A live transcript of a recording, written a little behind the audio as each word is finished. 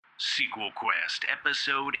Sequel Quest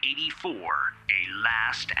Episode 84, a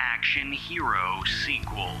Last Action Hero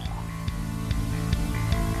sequel.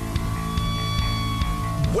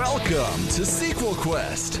 Welcome to Sequel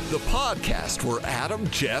Quest, the podcast where Adam,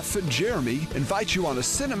 Jeff, and Jeremy invite you on a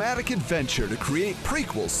cinematic adventure to create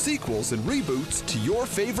prequels, sequels, and reboots to your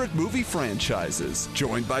favorite movie franchises,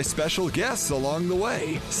 joined by special guests along the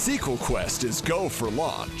way. Sequel Quest is go for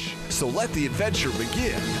launch, so let the adventure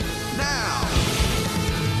begin now!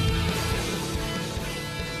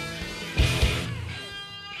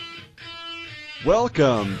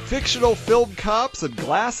 Welcome, fictional film cops and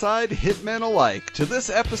glass-eyed hitmen alike, to this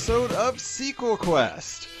episode of Sequel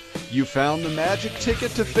Quest. You found the magic ticket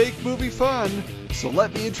to fake movie fun, so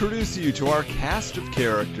let me introduce you to our cast of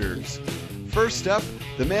characters. First up,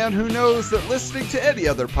 the man who knows that listening to any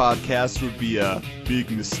other podcast would be a big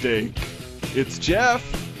mistake. It's Jeff.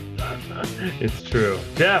 It's true.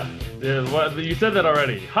 Jeff, you said that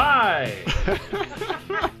already. Hi!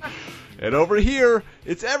 And over here,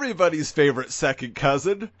 it's everybody's favorite second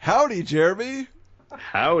cousin. Howdy, Jeremy.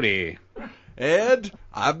 Howdy. And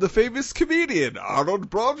I'm the famous comedian,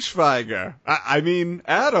 Arnold Braunschweiger. I mean,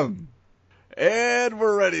 Adam. And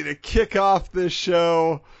we're ready to kick off this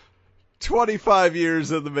show. 25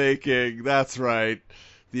 years in the making. That's right.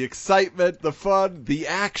 The excitement, the fun, the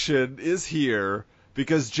action is here.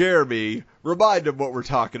 Because Jeremy, remind him what we're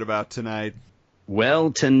talking about tonight.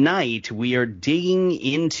 Well, tonight we are digging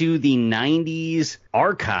into the 90s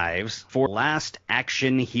archives for Last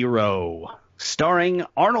Action Hero, starring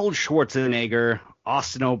Arnold Schwarzenegger,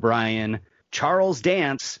 Austin O'Brien, Charles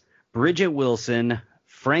Dance, Bridget Wilson,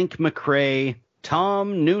 Frank McRae,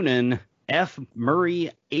 Tom Noonan, F.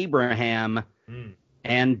 Murray Abraham,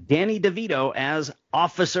 and Danny DeVito as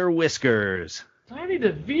Officer Whiskers. Danny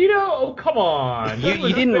DeVito? Oh, come on.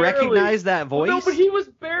 You didn't recognize that voice? No, but he was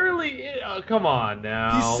barely... come on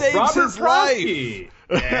now. He saves his life.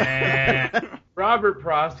 Robert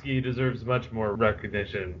Prosky deserves much more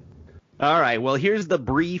recognition. All right, well, here's the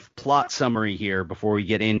brief plot summary here before we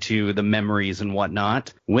get into the memories and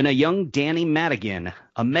whatnot. When a young Danny Madigan,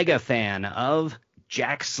 a mega fan of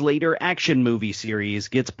Jack Slater action movie series,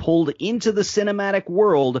 gets pulled into the cinematic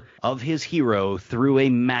world of his hero through a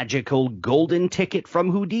magical golden ticket from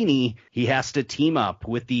Houdini, he has to team up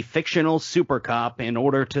with the fictional super cop in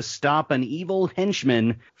order to stop an evil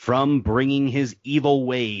henchman from bringing his evil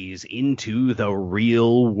ways into the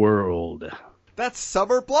real world. That's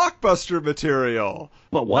summer blockbuster material.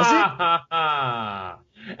 But was it?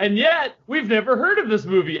 And yet, we've never heard of this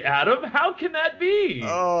movie, Adam. How can that be?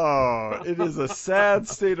 Oh, it is a sad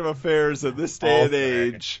state of affairs in this day and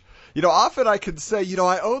age. You know, often I can say,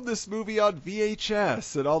 I own this movie on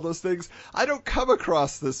VHS and all those things. I don't come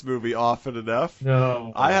across this movie often enough.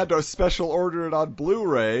 No. I had to special order it on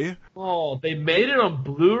Blu-ray. Oh, they made it on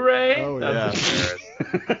Blu-ray? Oh, That's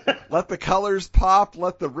yeah. Let the colors pop,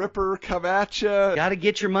 let the Ripper come at you. Gotta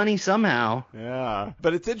get your money somehow. Yeah.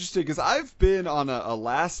 But it's interesting because I've been on a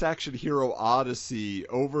Last Action Hero odyssey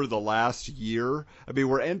over the last year. I mean,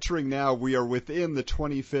 we're entering now, we are within the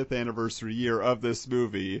 25th anniversary year of this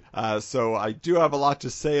movie. So I do have a lot to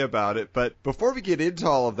say about it. But before we get into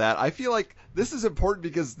all of that, I feel like this is important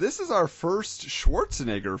because this is our first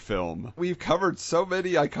Schwarzenegger film. We've covered so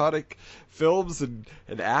many iconic films and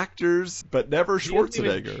actors, but never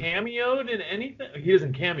Schwarzenegger. He hasn't even cameoed in anything? He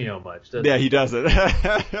doesn't cameo much, does he? Yeah, he doesn't.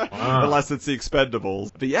 Wow. Unless it's the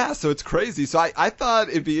Expendables. But yeah, so it's crazy. So I thought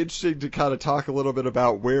it'd be interesting to kind of talk a little bit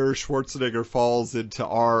about where Schwarzenegger falls into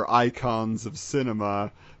our icons of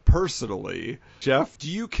cinema personally. Jeff, do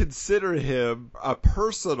you consider him a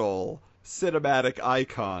personal cinematic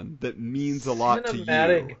icon that means a lot to you?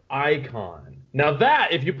 Cinematic icon. Now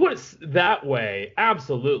that, if you put it that way,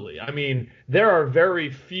 absolutely. I mean, there are very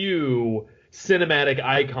few cinematic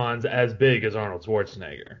icons as big as Arnold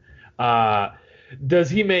Schwarzenegger. Does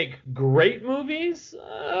he make great movies?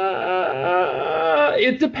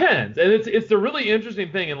 It depends. And it's the really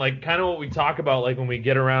interesting thing, and like kind of what we talk about like when we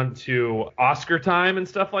get around to Oscar time and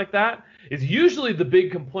stuff like that, is usually the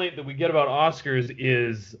big complaint that we get about Oscars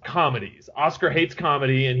is comedies. Oscar hates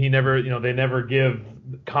comedy, and they never give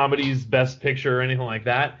comedies Best Picture or anything like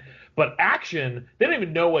that. But action, they don't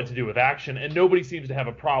even know what to do with action, and nobody seems to have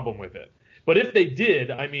a problem with it. But if they did,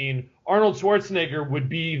 I mean, Arnold Schwarzenegger would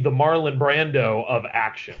be the Marlon Brando of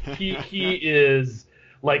action. He is,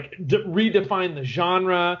 like, redefine the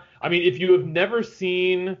genre. I mean, if you have never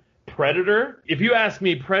seen Predator, if you ask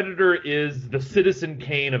me, Predator is the Citizen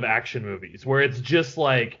Kane of action movies, where it's just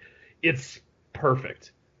like, it's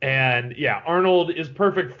perfect. And yeah, Arnold is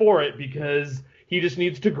perfect for it because he just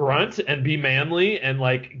needs to grunt and be manly and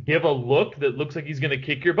like give a look that looks like he's going to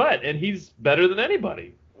kick your butt. And he's better than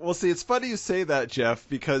anybody. Well, see, it's funny you say that, Jeff,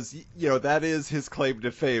 because, that is his claim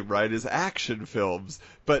to fame, right? His action films.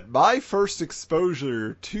 But my first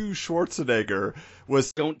exposure to Schwarzenegger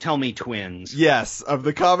was... Don't tell me Twins. Yes, of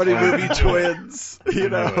the comedy movie Twins,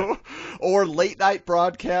 or late night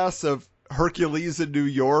broadcasts of Hercules in New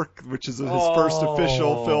York, which is his first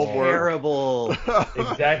official film work. Terrible.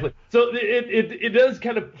 Exactly. So it does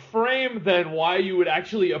kind of frame then why you would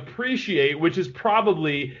actually appreciate, which is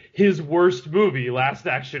probably his worst movie, Last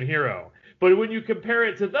Action Hero. But when you compare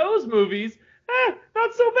it to those movies,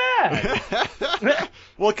 not so bad.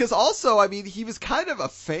 Well, because also, I mean, he was kind of a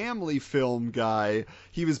family film guy.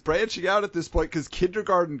 He was branching out at this point because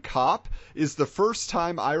Kindergarten Cop is the first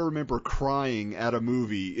time I remember crying at a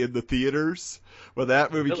movie in the theaters. When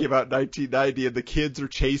that movie came out in 1990 and the kids are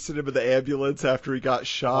chasing him in the ambulance after he got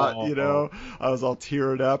shot, I was all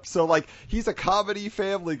tearing up. So, like, he's a comedy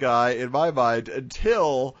family guy in my mind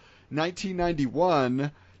until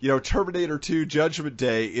 1991. Terminator 2 Judgment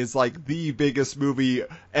Day is like the biggest movie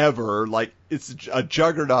ever. Like, it's a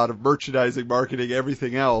juggernaut of merchandising, marketing,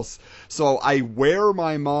 everything else. So I wear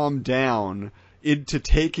my mom down into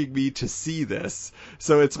taking me to see this.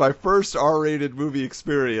 So it's my first R-rated movie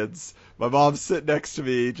experience. My mom's sitting next to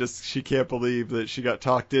me, she can't believe that she got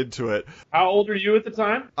talked into it. How old are you at the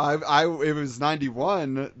time? It was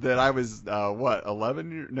 91 that I was,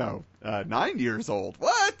 11 years? No, 9 years old.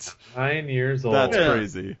 What? 9 years old. That's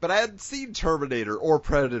crazy. But I hadn't seen Terminator or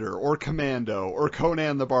Predator or Commando or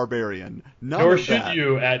Conan the Barbarian. Nor should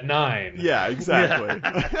you at 9. Yeah, exactly.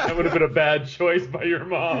 That would have been a bad choice by your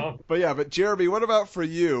mom. But Jeremy, what about for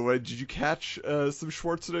you? Did you catch some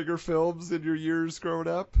Schwarzenegger films in your years growing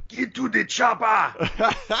up? Get to the chopper!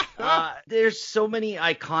 There's so many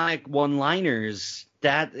iconic one-liners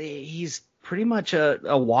that he's pretty much a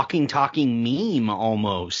walking, talking meme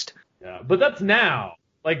almost. Yeah, but that's now.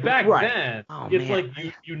 Like back then, it's man.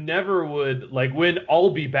 Like you never would, like when I'll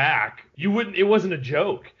be back, it wasn't a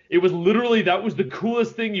joke. It was literally, that was the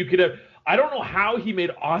coolest thing you could have. I don't know how he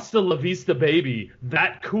made Hasta La Vista Baby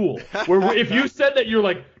that cool. Where if you said that, you're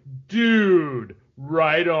like, dude,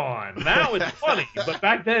 right on. Now it's funny, but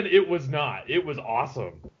back then it was not. It was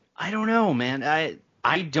awesome. I don't know, man.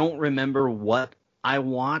 I don't remember what I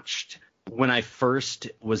watched when I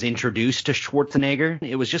first was introduced to Schwarzenegger.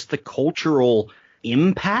 It was just the cultural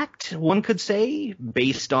impact, one could say,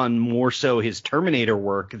 based on more so his Terminator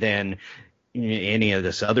work than any of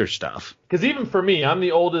this other stuff. Because even for me, I'm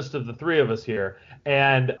the oldest of the three of us here,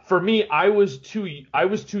 and for me, I was too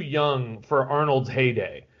young for Arnold's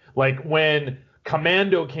heyday. Like when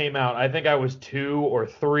Commando came out, I think I was 2 or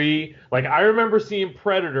 3. Like I remember seeing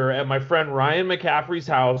Predator at my friend Ryan McCaffrey's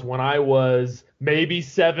house when I was maybe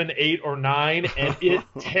 7, 8, or 9, and it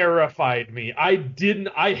terrified me. I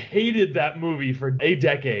hated that movie for a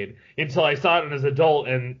decade until I saw it as an adult,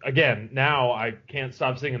 and again, now I can't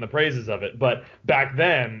stop singing the praises of it. But back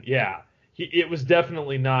then, yeah, it was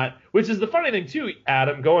definitely not, which is the funny thing too,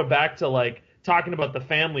 Adam, going back to like talking about the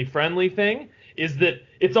family-friendly thing, is that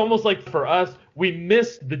it's almost like for us, we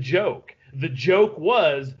missed the joke. The joke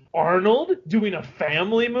was Arnold doing a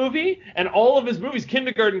family movie, and all of his movies,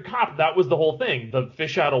 Kindergarten Cop, that was the whole thing. The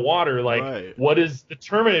fish out of water, like, right. What is the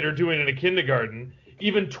Terminator doing in a kindergarten?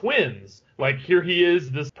 Even Twins, like, here he is,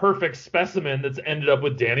 this perfect specimen that's ended up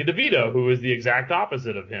with Danny DeVito, who is the exact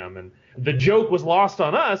opposite of him. And the joke was lost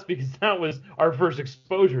on us because that was our first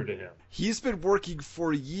exposure to him. He's been working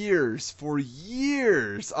for years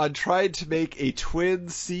on trying to make a twin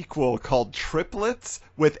sequel called Triplets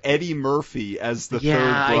with Eddie Murphy as the third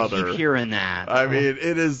brother. Yeah, I keep hearing that. I mean,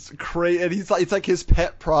 it is crazy. And it's like his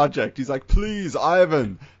pet project. He's like, please,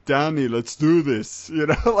 Ivan, Danny, let's do this.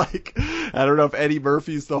 Like, I don't know if Eddie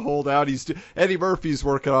Murphy's the holdout. Eddie Murphy's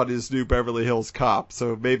working on his new Beverly Hills Cop,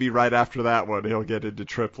 so maybe right after that one he'll get into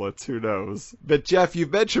Triplets. Who knows? But Jeff,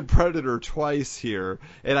 you've mentioned Predator twice here,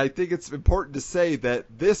 and I think it's important to say that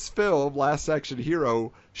this film, Last Action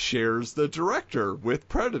Hero, shares the director with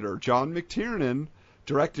Predator. John McTiernan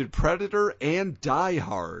directed Predator and Die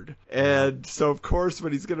Hard. And so, of course,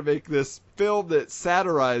 when he's going to make this film that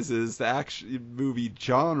satirizes the action movie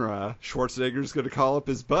genre, Schwarzenegger's going to call up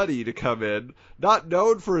his buddy to come in. Not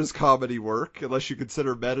known for his comedy work, unless you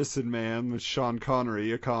consider Medicine Man with Sean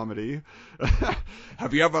Connery a comedy.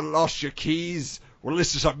 Have you ever lost your keys? Well,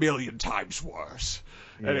 this is 1,000,000 times worse.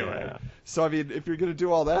 Anyway, so I mean, if you're going to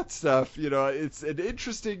do all that stuff, it's an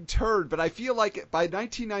interesting turn. But I feel like by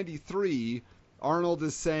 1993... Arnold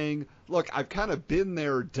is saying, look, I've kind of been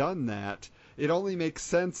there, done that. it only makes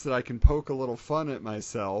sense that I can poke a little fun at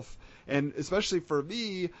myself. And especially for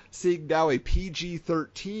me, seeing now a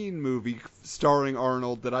PG-13 movie starring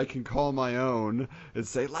Arnold that I can call my own and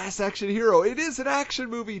say, Last Action Hero, it is an action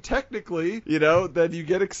movie technically, then you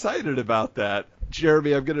get excited about that.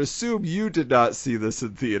 Jeremy, I'm going to assume you did not see this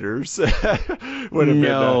in theaters.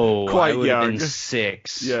 No, quite I would young. have been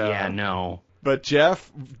 6. Yeah, no. But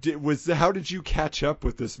Jeff, how did you catch up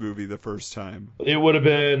with this movie the first time? It would have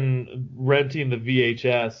been renting the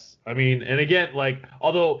VHS. I mean, and again,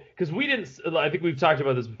 although, because I think we've talked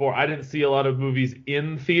about this before, I didn't see a lot of movies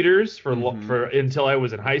in theaters for until I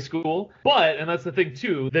was in high school. But, and that's the thing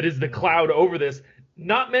too, that is the cloud over this,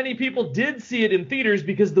 not many people did see it in theaters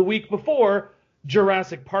because the week before,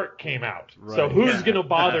 Jurassic Park came out. Right. So who's going to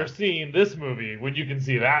bother seeing this movie when you can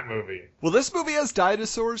see that movie? Well, this movie has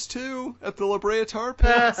dinosaurs, too, at the La Brea Tar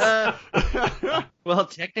Pits. Well,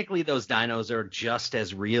 technically, those dinos are just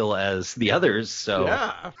as real as the others, so...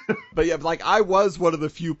 Yeah. But yeah, I was one of the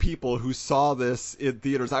few people who saw this in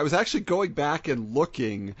theaters. I was actually going back and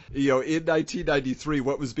looking, in 1993,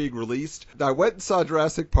 what was being released. I went and saw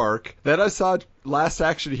Jurassic Park, then I saw Last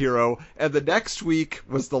Action Hero, and the next week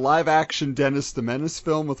was the live-action Dennis the Menace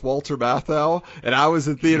film with Walter Matthau, and I was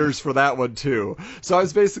in theaters for that one, too. So I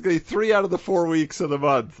was basically 3 out of the 4 weeks of the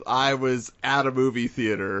month, I was at a movie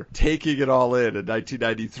theater, taking it all in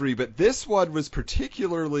 1993. But this one was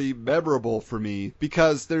particularly memorable for me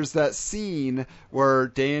because there's that scene where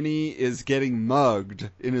Danny is getting mugged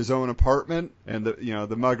in his own apartment, and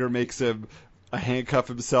the mugger makes him handcuff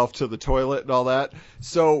himself to the toilet and all that.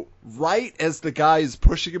 So right as the guy is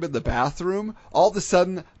pushing him in the bathroom, all of a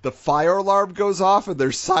sudden the fire alarm goes off and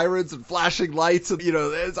there's sirens and flashing lights, and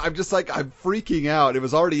I'm just I'm freaking out. It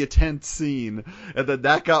was already a tense scene, and then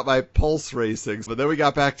that got my pulse racing. But then we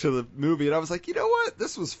got back to the movie and I was like, you know what?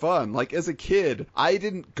 This was fun. As a kid, I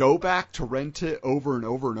didn't go back to rent it over and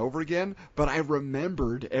over and over again, but I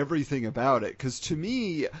remembered everything about it. Because to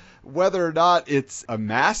me, whether or not it's a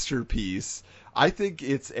masterpiece, I think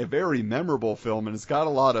it's a very memorable film, and it's got a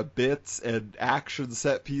lot of bits and action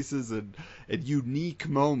set pieces and unique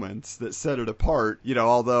moments that set it apart.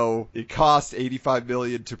 Although it cost $85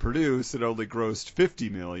 million to produce, it only grossed $50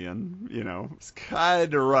 million. It's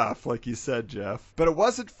kind of rough, like you said, Jeff. But it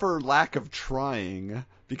wasn't for lack of trying,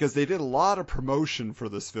 because they did a lot of promotion for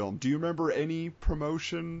this film. Do you remember any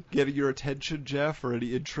promotion getting your attention, Jeff, or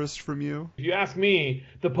any interest from you? If you ask me,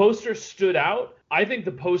 the poster stood out. I think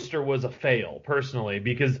the poster was a fail, personally,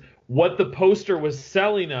 because what the poster was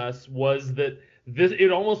selling us was that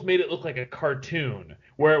it almost made it look like a cartoon,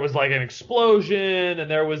 where it was like an explosion,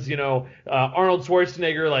 and there was, Arnold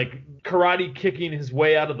Schwarzenegger, karate kicking his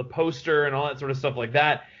way out of the poster and all that sort of stuff like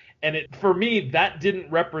that. And for me, that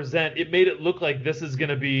didn't represent, it made it look like this is going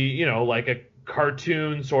to be, like a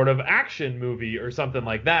cartoon sort of action movie or something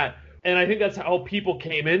like that. And I think that's how people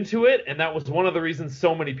came into it, and that was one of the reasons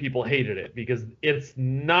so many people hated it, because it's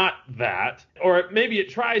not that. Or maybe it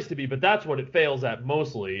tries to be, but that's what it fails at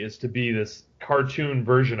mostly, is to be this cartoon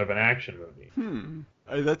version of an action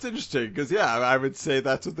movie. That's interesting, because, I would say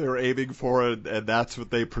that's what they were aiming for, and that's what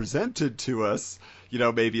they presented to us,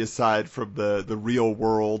 maybe aside from the real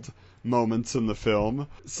world moments in the film.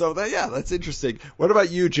 So that's interesting. What about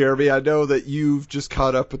you, Jeremy? I know that you've just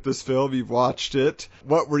caught up with this film. You've watched it.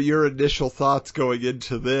 What were your initial thoughts going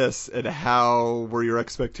into this, and how were your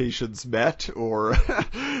expectations met, or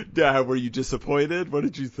were you disappointed? What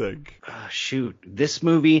did you think? Shoot, this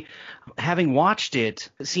movie, having watched it,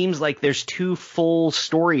 seems like there's 2 full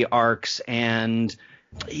story arcs, and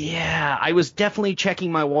I was definitely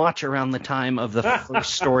checking my watch around the time of the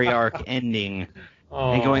first story arc ending.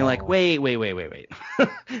 And going wait.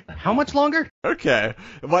 How much longer? Okay.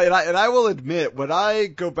 Well, and I will admit, when I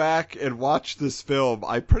go back and watch this film,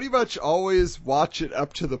 I pretty much always watch it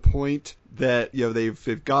up to the point that,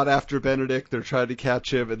 they've got after Benedict, they're trying to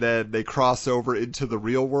catch him, and then they cross over into the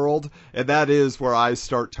real world. And that is where I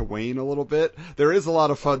start to wane a little bit. There is a lot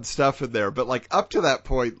of fun stuff in there, but up to that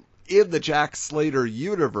point, in the Jack Slater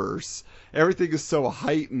universe, everything is so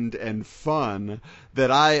heightened and fun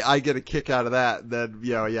that I get a kick out of that. Then,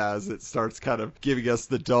 as it starts kind of giving us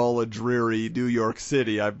the dull and dreary New York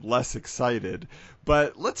City, I'm less excited.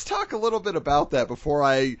 But let's talk a little bit about that before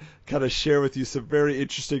I kind of share with you some very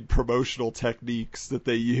interesting promotional techniques that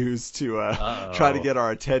they use to try to get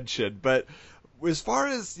our attention. But as far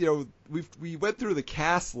as, we went through the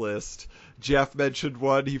cast list. Jeff mentioned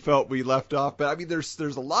one he felt we left off, but I mean, there's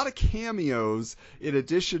a lot of cameos in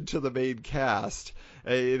addition to the main cast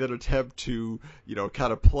in an attempt to,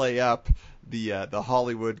 kind of play up the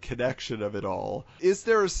Hollywood connection of it all. Is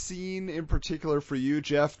there a scene in particular for you,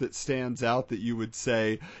 Jeff, that stands out that you would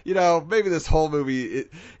say, maybe this whole movie,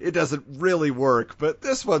 it doesn't really work, but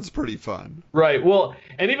this one's pretty fun? Right. Well,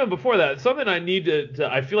 and even before that, something I need to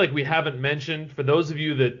I feel like we haven't mentioned, for those of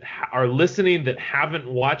you that are listening that haven't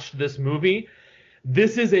watched this movie,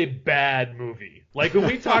 this is a bad movie. Like when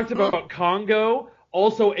we talked about Congo,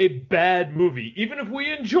 also a bad movie. Even if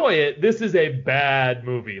we enjoy it, this is a bad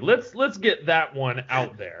movie. Let's get that one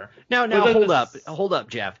out there. Now, hold up,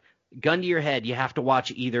 Jeff. Gun to your head, you have to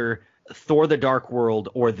watch either Thor: The Dark World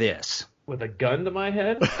or this. With a gun to my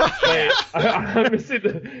head? Wait, I'm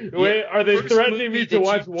missing wait, are they threatening me to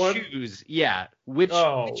watch one? Choose. Yeah. Which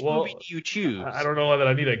movie do you choose? I don't know that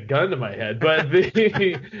I need a gun to my head, but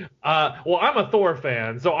I'm a Thor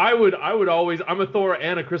fan, so I would always, I'm a Thor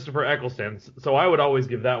and a Christopher Eccleston, so I would always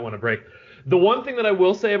give that one a break. The one thing that I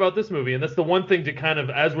will say about this movie, and that's the one thing to kind of,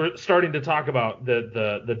 as we're starting to talk about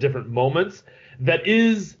the different moments, that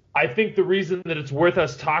is, I think, the reason that it's worth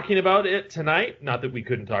us talking about it tonight, not that we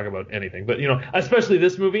couldn't talk about anything, but, especially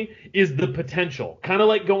this movie, is the potential. Kind of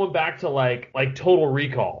like going back to like Total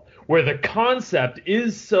Recall, where the concept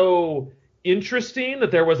is so interesting that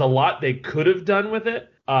there was a lot they could have done with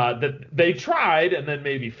it, that they tried and then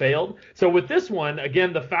maybe failed. So with this one,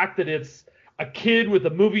 again, the fact that it's a kid with a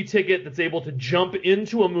movie ticket that's able to jump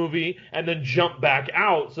into a movie and then jump back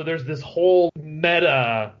out. So there's this whole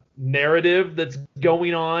meta narrative that's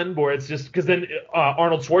going on where it's just because then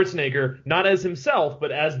Arnold Schwarzenegger, not as himself,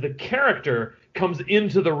 but as the character, comes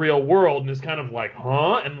into the real world and is kind of like,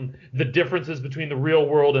 and the differences between the real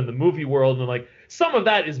world and the movie world, and like some of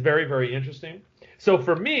that is very, very interesting. So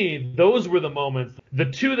for me, those were the moments. The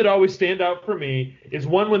two that always stand out for me is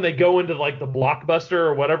one when they go into like the Blockbuster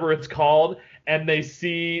or whatever it's called, and they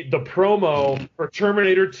see the promo for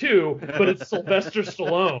Terminator 2, but it's Sylvester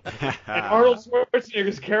Stallone. And Arnold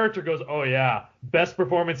Schwarzenegger's character goes, "Oh yeah, best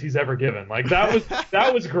performance he's ever given." Like that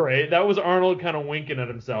was great. That was Arnold kind of winking at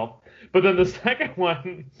himself. But then the second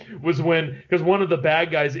one was because one of the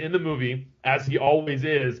bad guys in the movie, as he always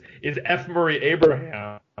is F. Murray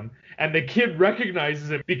Abraham. And the kid recognizes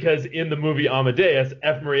him because in the movie Amadeus,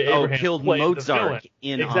 F. Murray Abraham killed played Mozart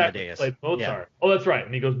in exactly, Amadeus. Played Mozart. Yeah. Oh, that's right.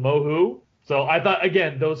 And he goes, "Mo who?" So I thought,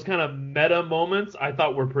 again, those kind of meta moments I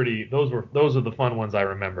thought were pretty. Those are the fun ones I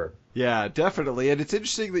remember. Yeah, definitely. And it's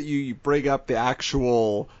interesting that you bring up the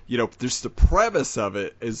actual, just the premise of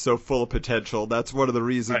it is so full of potential. That's one of the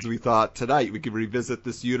reasons we thought tonight we could revisit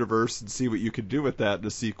this universe and see what you could do with that in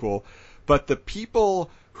a sequel. But the people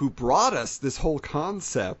who brought us this whole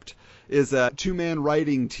concept is a two-man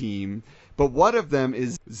writing team, but one of them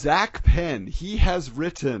is Zach Penn. He has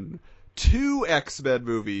written 2 X-Men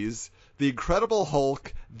movies, The Incredible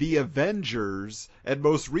Hulk, The Avengers, and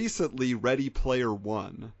most recently Ready Player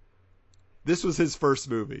One. This was his first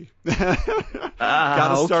movie.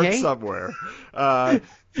 Gotta start somewhere.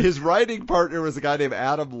 His writing partner was a guy named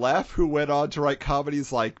Adam Leff, who went on to write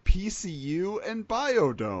comedies like PCU and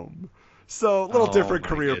Biodome. So a little different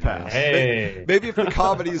career path. Hey. Maybe if the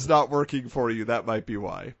comedy's not working for you, that might be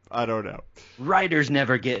why. I don't know. Writers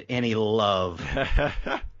never get any love.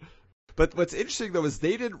 But what's interesting though is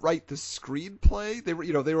they didn't write the screenplay. They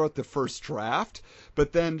were, they wrote the first draft.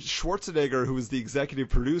 But then Schwarzenegger, who was the executive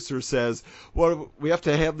producer, says, "Well, we have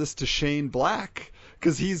to hand this to Shane Black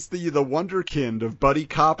because he's the wonderkind of buddy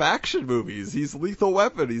cop action movies. He's Lethal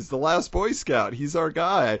Weapon. He's the Last Boy Scout. He's our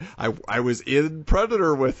guy. I was in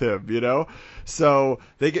Predator with him, So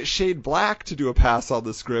they get Shane Black to do a pass on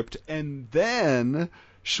the script, and then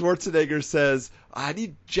Schwarzenegger says, "I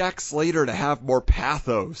need Jack Slater to have more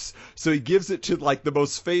pathos." So he gives it to like the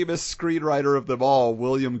most famous screenwriter of them all,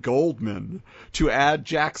 William Goldman, to add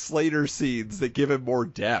Jack Slater scenes that give him more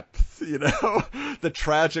depth. The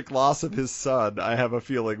tragic loss of his son, I have a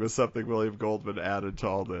feeling, was something William Goldman added to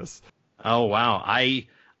all this. Oh wow, I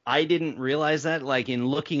didn't realize that. Like in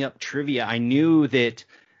looking up trivia, I knew that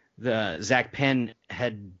the Zach Penn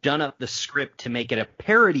had done up the script to make it a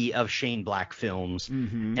parody of Shane Black films.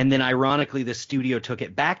 Mm-hmm. And then ironically, the studio took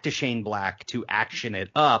it back to Shane Black to action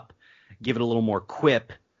it up, give it a little more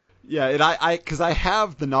quip. Yeah, and because I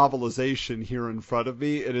have the novelization here in front of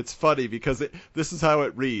me, and it's funny because this is how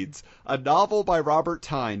it reads. A novel by Robert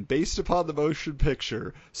Tyne, based upon the motion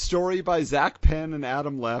picture. Story by Zach Penn and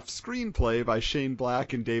Adam Leff. Screenplay by Shane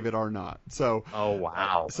Black and David Arnott. So, oh,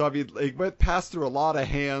 wow. So, I mean, it went past through a lot of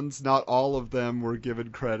hands. Not all of them were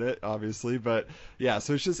given credit, obviously. But, yeah,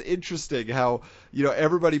 so it's just interesting how,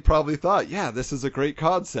 everybody probably thought, yeah, this is a great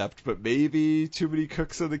concept, but maybe too many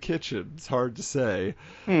cooks in the kitchen. It's hard to say.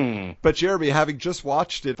 But Jeremy, having just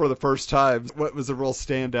watched it for the first time, what was a real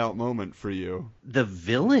standout moment for you? The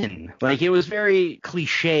villain. Like, it was very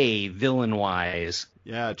cliche villain-wise.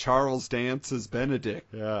 Yeah, Charles Dance as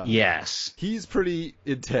Benedict. Yeah. Yes. He's pretty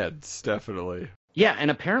intense, definitely. Yeah,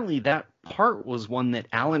 and apparently that part was one that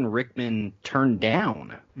Alan Rickman turned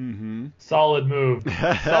down. Mm-hmm. Solid move.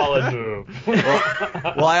 Solid move.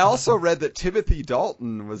 Well, I also read that Timothy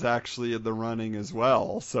Dalton was actually in the running as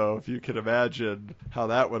well. So if you can imagine how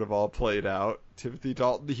that would have all played out. Timothy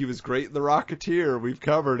Dalton, he was great in The Rocketeer. We've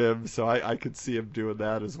covered him, so I could see him doing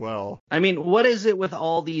that as well. I mean, what is it with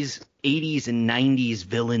all these 80s and 90s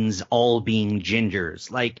villains all being gingers?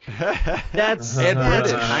 Like, that's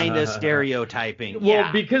kind of stereotyping. Well,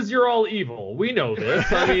 yeah. because you're all evil. We know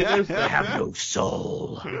this. I mean, there's They have no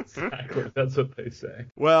soul. Exactly. That's what they say.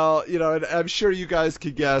 Well, and I'm sure you guys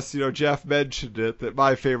could guess, Jeff mentioned it, that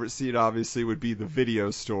my favorite scene obviously would be the video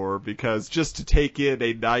store, because just to take in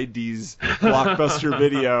a 90s blockbuster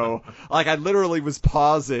video, like I literally was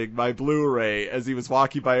pausing my Blu-ray as he was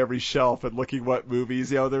walking by every shelf and looking what movies,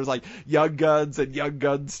 there was like Young Guns and Young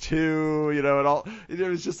Guns 2, and all. It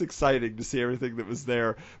was just exciting to see everything that was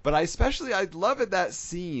there. But I love in that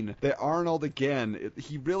scene that Arnold, again,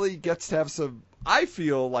 he really gets to have some, I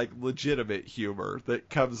feel like, legitimate humor that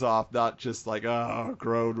comes off not just like,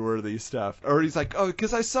 groan-worthy stuff. Or he's like,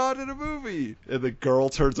 because I saw it in a movie. And the girl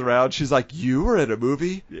turns around, she's like, you were in a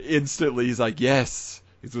movie? Instantly, he's like, yes.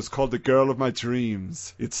 It was called The Girl of My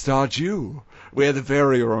Dreams. It starred you. We had a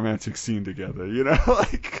very romantic scene together,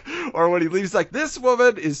 or when he leaves, like, this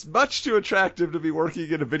woman is much too attractive to be working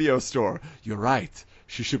in a video store. You're right.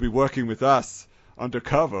 She should be working with us.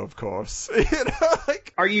 Undercover, of course.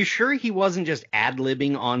 Are you sure he wasn't just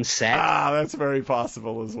ad-libbing on set? That's very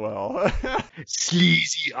possible as well.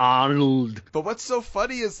 Sleazy Arnold. But what's so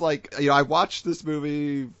funny is, I watched this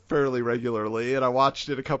movie fairly regularly, and I watched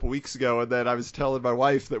it a couple weeks ago, and then I was telling my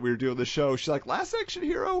wife that we were doing the show. She's like, Last Action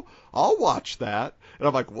Hero? I'll watch that. And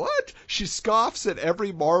I'm like, what? She scoffs at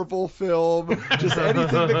every Marvel film, just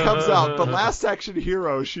anything that comes out. But Last Action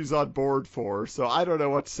Hero, she's on board for. So I don't know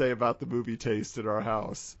what to say about the movie taste in our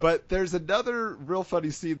house. But there's another real funny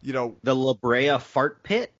scene, The La Brea fart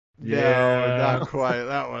pit? No, not quite.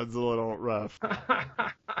 That one's a little rough.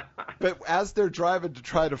 But as they're driving to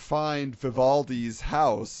try to find Vivaldi's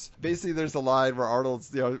house, basically there's a line where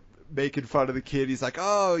Arnold's, making fun of the kid. He's like,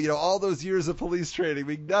 all those years of police training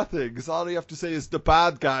mean nothing, because all you have to say is the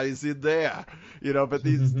bad guy's in there. But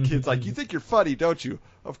these kids like, you think you're funny, don't you?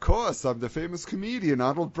 Of course, I'm the famous comedian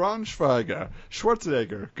Arnold Braunschweiger,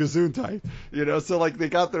 Schwarzenegger, Gesundheit. So they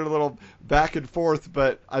got their little back and forth.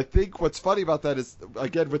 But I think what's funny about that is,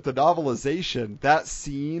 again, with the novelization, that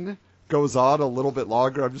scene goes on a little bit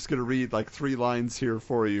longer. I'm just going to read 3 lines here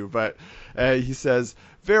for you. But he says,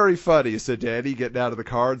 very funny, said Danny, getting out of the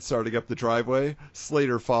car and starting up the driveway.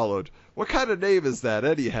 Slater followed. What kind of name is that,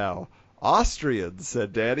 anyhow? Austrian,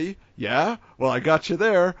 said Danny. Yeah? Well, I got you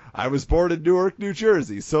there. I was born in Newark, New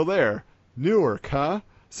Jersey, so there. Newark, huh?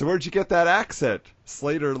 So where'd you get that accent?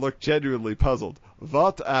 Slater looked genuinely puzzled.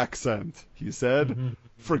 What accent? He said.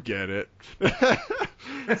 Forget it.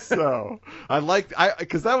 So,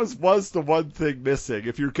 because that was the one thing missing.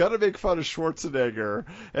 If you're going to make fun of Schwarzenegger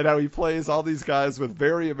and how he plays all these guys with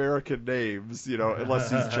very American names,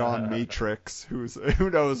 unless he's John Matrix, who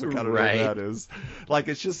knows what kind of name that is.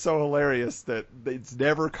 It's just so hilarious that it's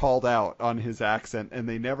never called out on his accent, and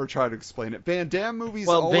they never try to explain it. Van Damme movies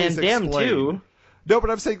always Van Damme explain. too. No,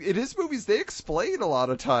 but I'm saying in his movies they explain a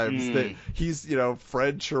lot of times that he's,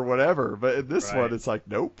 French or whatever. But in this one, it's like,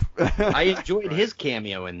 nope. I enjoyed his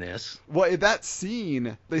cameo in this. Well, in that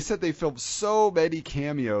scene, they said they filmed so many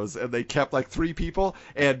cameos and they kept 3 people.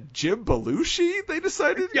 And Jim Belushi, they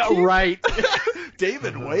decided to keep. Right.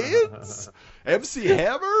 David Wayans. MC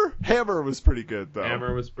Hammer? Hammer was pretty good, though.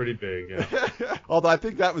 Hammer was pretty big, yeah. Although I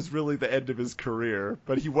think that was really the end of his career.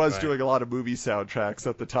 But he was doing a lot of movie soundtracks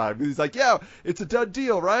at the time. He's like, yeah, it's a done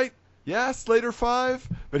deal, right? Yeah, Slater 5?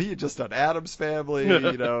 But he had just done Addams Family,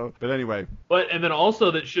 But anyway. And then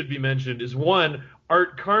also that should be mentioned is one,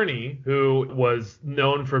 Art Carney, who was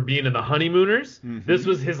known for being in The Honeymooners. Mm-hmm. This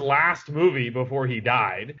was his last movie before he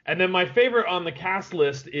died. And then my favorite on the cast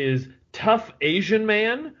list is Tough Asian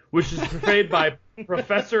Man, which is portrayed by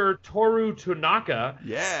Professor Toru Tanaka.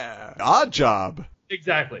 Yeah. Odd Job.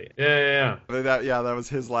 Exactly. Yeah. That was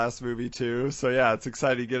his last movie too. So yeah, it's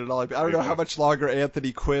exciting to get it all. I don't know how much longer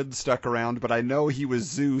Anthony Quinn stuck around, but I know he was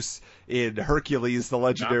Zeus in Hercules: The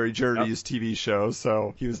Legendary Journeys TV show.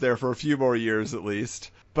 So he was there for a few more years at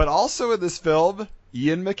least. But also in this film,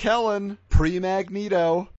 Ian McKellen,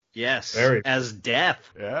 pre-Magneto. Yes, as Death.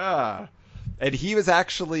 Yeah. And he was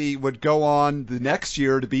actually would go on the next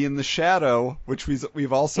year to be in The Shadow, which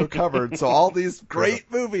we've also covered. So all these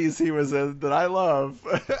great movies he was in that I love.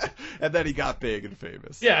 And then he got big and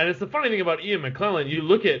famous. Yeah, and it's the funny thing about Ian McKellen. You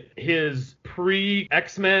look at his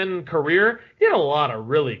pre-X-Men career, he had a lot of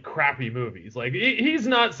really crappy movies. Like, he's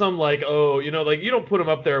not some, like, you don't put him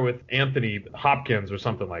up there with Anthony Hopkins or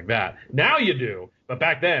something like that. Now you do. But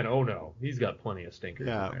back then, oh no, he's got plenty of stinkers.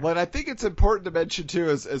 Yeah, well, I think it's important to mention too,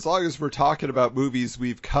 as long as we're talking about movies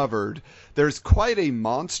we've covered, there's quite a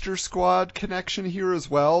Monster Squad connection here as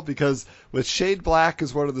well, because with Shane Black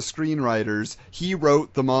as one of the screenwriters, he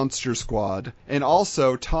wrote The Monster Squad, and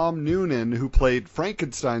also Tom Noonan, who played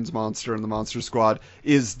Frankenstein's monster in The Monster Squad,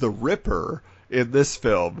 is the Ripper in this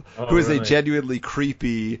film, who is a genuinely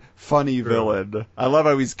creepy, funny villain. I love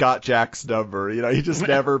how he's got Jack's number. He just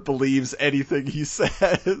never believes anything he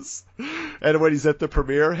says. And when he's at the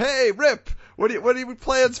premiere, hey, Rip, what are your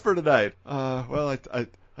plans for tonight? Well,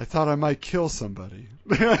 I thought I might kill somebody.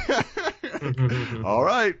 All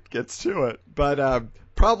right, gets to it. But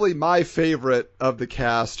probably my favorite of the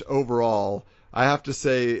cast overall, I have to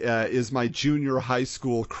say, is my junior high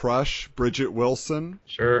school crush, Bridget Wilson.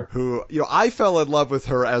 Sure. Who, I fell in love with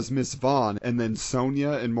her as Miss Vaughn and then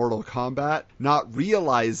Sonya in Mortal Kombat, not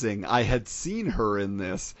realizing I had seen her in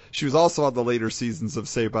this. She was also on the later seasons of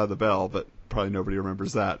Saved by the Bell, but probably nobody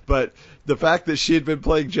remembers that. But the fact that she had been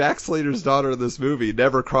playing Jack Slater's daughter in this movie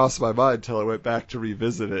never crossed my mind until I went back to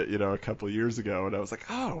revisit it, a couple of years ago, and I was like,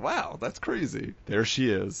 oh, wow, that's crazy. There she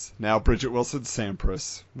is. Now Bridget Wilson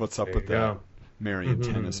Sampras. What's up with that? Marrying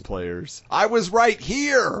tennis players. I was right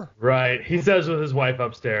here! Right. He says with his wife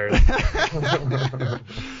upstairs.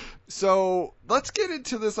 So let's get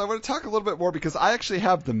into this. I want to talk a little bit more because I actually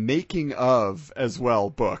have the making of as well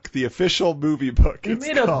book, the official movie book. You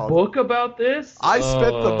made a book about this? I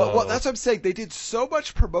spent well, that's what I'm saying. They did so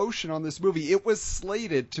much promotion on this movie. It was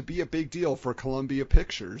slated to be a big deal for Columbia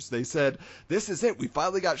Pictures. They said, this is it. We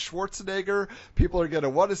finally got Schwarzenegger. People are going to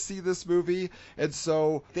want to see this movie. And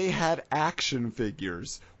so they had action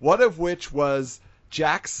figures, one of which was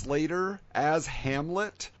Jack Slater as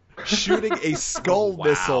Hamlet, shooting a skull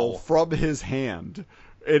missile from his hand.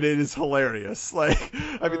 And it is hilarious. Like,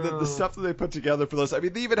 I mean, the stuff that they put together for this. I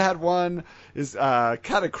mean, they even had one is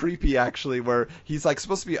kind of creepy, actually, where he's like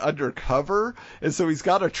supposed to be undercover, and so he's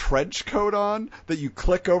got a trench coat on that you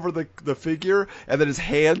click over the figure, and then his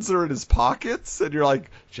hands are in his pockets, and you're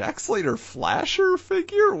like, Jack Slater Flasher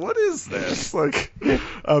figure? What is this? Like,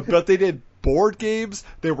 but they did board games.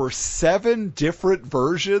 There were 7 different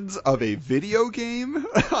versions of a video game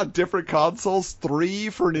on different consoles, 3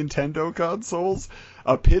 for Nintendo consoles,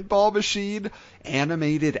 a pinball machine,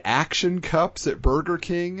 animated action cups at Burger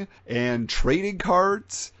King, and trading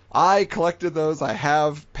cards. I collected those. I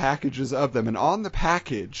have packages of them. And on the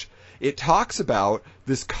package, it talks about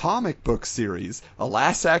this comic book series, a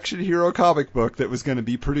Last Action Hero comic book that was going to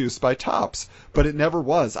be produced by Topps, but it never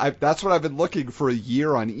was. That's what I've been looking for a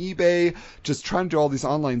year on eBay, just trying to do all these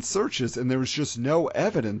online searches, and there was just no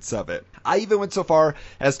evidence of it. I even went so far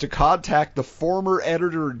as to contact the former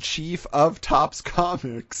editor-in-chief of Topps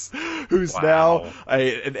Comics, who's now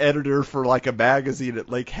an editor for like a magazine at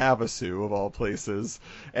Lake Havasu, of all places,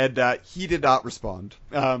 and he did not respond.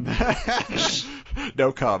 No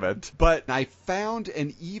comment. But I found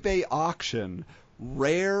an eBay auction,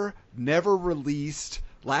 rare, never released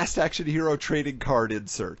Last Action Hero trading card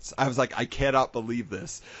inserts. I was like, I cannot believe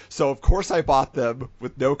this. So of course I bought them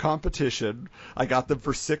with no competition. I got them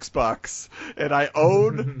for $6, and I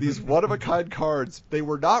own these one-of-a-kind cards. They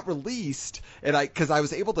were not released, and because I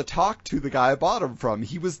was able to talk to the guy I bought them from.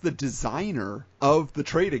 He was the designer of the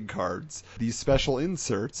trading cards, these special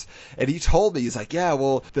inserts, and he told me, he's like, yeah,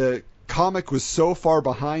 well, the comic was so far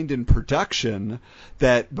behind in production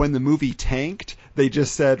that when the movie tanked, they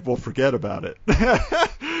just said, well, forget about it.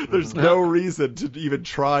 There's no reason to even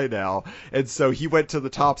try now. And so he went to the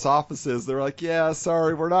Topps offices. They're like, yeah,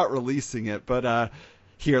 sorry, we're not releasing it, but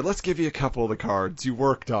here, let's give you a couple of the cards. You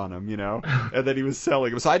worked on them, And then he was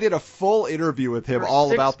selling them. So I did a full interview with him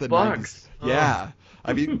all about the 90s. Yeah.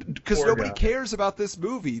 I mean, because nobody cares about this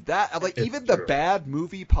movie. Even the bad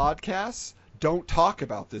movie podcasts don't talk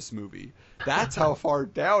about this movie. That's how far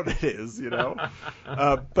down it is,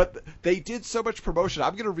 But they did so much promotion.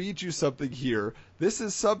 I'm going to read you something here. This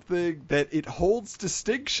is something that it holds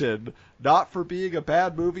distinction, not for being a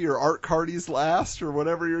bad movie or Art Carney's Last or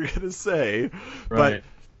whatever you're going to say, but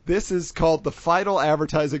this is called The Final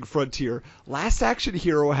Advertising Frontier. Last Action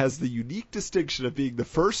Hero has the unique distinction of being the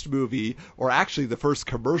first movie, or actually the first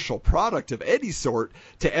commercial product of any sort,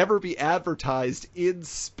 to ever be advertised in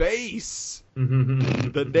space.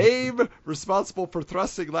 The name responsible for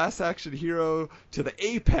thrusting Last Action Hero to the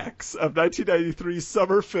apex of 1993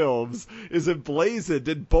 summer films is emblazoned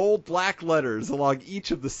in bold black letters along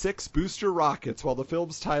each of the 6 booster rockets, while the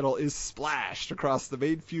film's title is splashed across the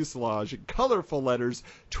main fuselage in colorful letters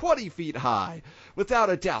 20 feet high. Without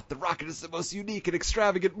a doubt, the rocket is the most unique and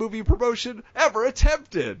extravagant movie promotion ever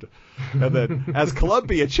attempted. And then, as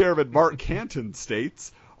Columbia chairman Mark Canton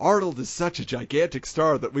states, Arnold is such a gigantic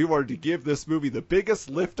star that we wanted to give this movie the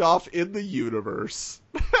biggest liftoff in the universe.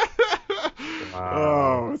 Wow.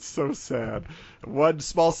 Oh, it's so sad. One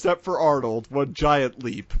small step for Arnold, one giant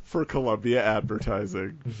leap for Columbia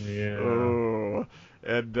Advertising. Yeah. Oh.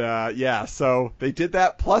 And, yeah, so they did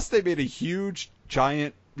that. Plus, they made a huge,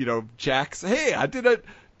 giant, Jack's. Hey, I did it.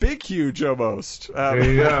 Big, huge almost. There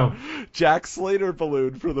you go. Jack Slater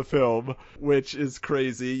balloon for the film, which is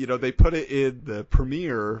crazy. They put it in the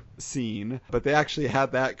premiere scene, but they actually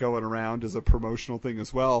had that going around as a promotional thing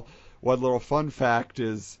as well. One little fun fact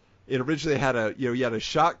is it originally had you had a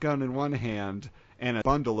shotgun in one hand and a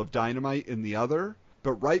bundle of dynamite in the other.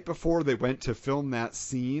 But right before they went to film that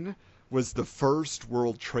scene was the first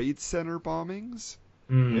World Trade Center bombings.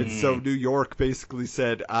 And so New York basically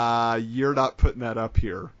said, you're not putting that up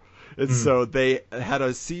here. And so they had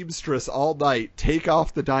a seamstress all night take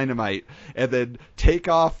off the dynamite and then take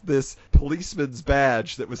off this policeman's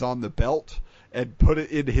badge that was on the belt and put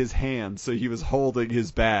it in his hand so he was holding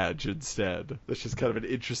his badge instead. That's just kind of an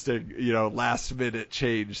interesting, last-minute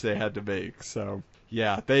change they had to make. So,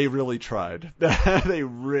 yeah, they really tried. They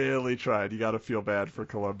really tried. You got to feel bad for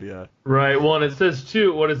Columbia. Right. Well, and it says,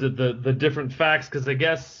 too, what is it, the different facts? Because I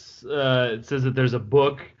guess it says that there's a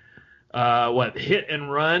book, Hit and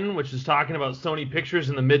Run, which is talking about Sony Pictures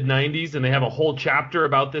in the mid-'90s, and they have a whole chapter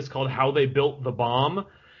about this called How They Built the Bomb.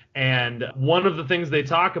 And one of the things they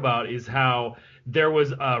talk about is how there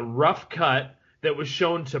was a rough cut that was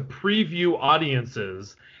shown to preview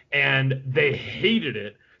audiences, and they hated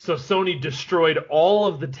it. So Sony destroyed all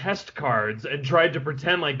of the test cards and tried to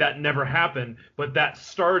pretend like that never happened, but that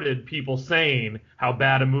started people saying how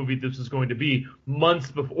bad a movie this was going to be months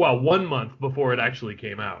before, 1 month before it actually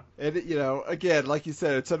came out. And, again, like you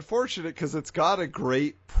said, it's unfortunate because it's got a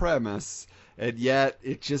great premise, and yet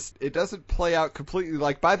it doesn't play out completely.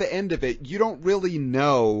 Like, by the end of it, you don't really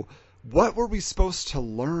know what were we supposed to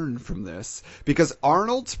learn from this? Because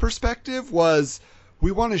Arnold's perspective was,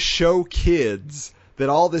 we want to show kids that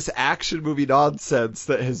all this action movie nonsense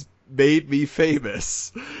that has made me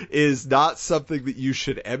famous is not something that you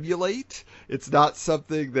should emulate. It's not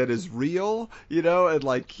something that is real,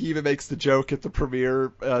 and he even makes the joke at the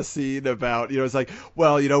premiere scene about, it's like,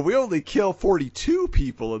 well, we only kill 42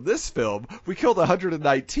 people in this film. We killed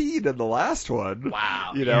 119 in the last one.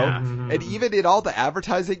 Wow. Yeah. And even in all the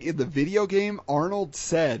advertising in the video game, Arnold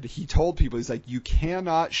said, he told people, he's like, you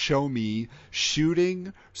cannot show me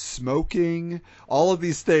shooting, smoking, all of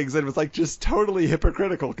these things. And it was like just totally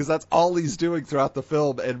hypocritical because that's all he's doing throughout the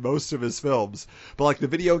film and most of his films. But like the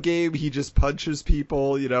video game, he just punches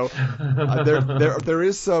people, there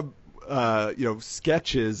is some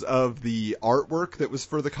sketches of the artwork that was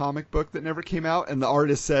for the comic book that never came out, and the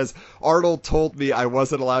artist says, Arnold told me I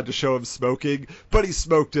wasn't allowed to show him smoking, but he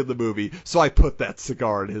smoked in the movie, so I put that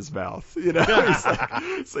cigar in his mouth. He's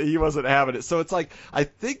like, so he wasn't having it. So it's like, I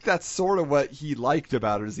think that's sort of what he liked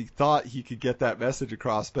about it, is he thought he could get that message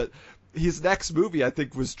across, but his next movie, I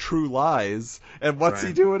think, was True Lies, and what's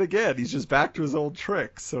he doing again? He's just back to his old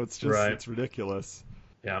tricks, so it's just, it's ridiculous.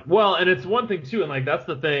 Yeah, well, and it's one thing too, and like that's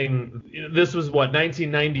the thing. This was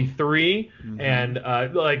 1993,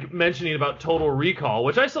 and mentioning about Total Recall,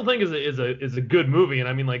 which I still think is a good movie. And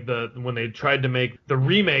I mean, like when they tried to make the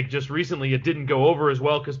remake just recently, it didn't go over as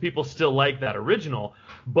well because people still like that original.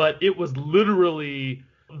 But it was literally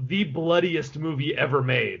the bloodiest movie ever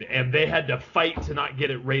made, and they had to fight to not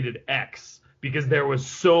get it rated X because there was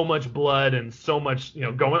so much blood and so much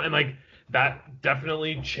going, and like that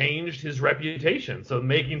definitely changed his reputation. So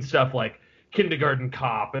making stuff like Kindergarten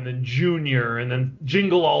Cop and then Junior and then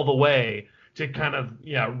Jingle All the Way to kind of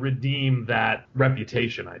redeem that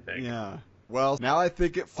reputation, I think. Yeah. Well, now I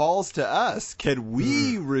think it falls to us. Can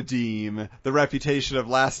we redeem the reputation of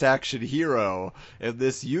Last Action Hero in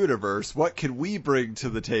this universe? What can we bring to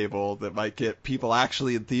the table that might get people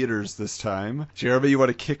actually in theaters this time? Jeremy, you want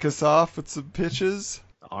to kick us off with some pitches?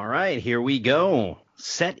 All right, here we go.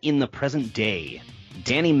 Set in the present day,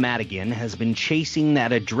 Danny Madigan has been chasing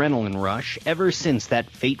that adrenaline rush ever since that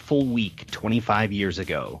fateful week 25 years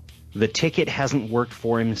ago. The ticket hasn't worked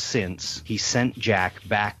for him since he sent Jack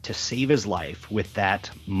back to save his life with that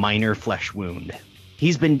minor flesh wound.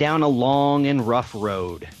 He's been down a long and rough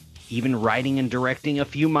road. even writing and directing a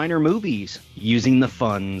few minor movies, using the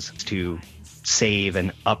funds to save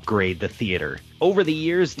and upgrade the theater. Over the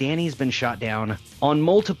years, Danny's been shot down on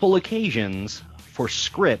multiple occasions for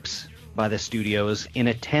scripts by the studios in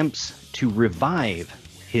attempts to revive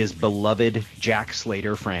his beloved Jack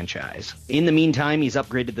Slater franchise. In the meantime, he's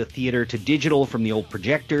upgraded the theater to digital from the old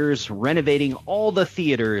projectors, renovating all the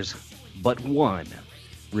theaters but one,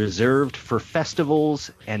 reserved for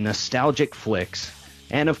festivals and nostalgic flicks,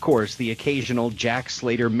 and of course the occasional Jack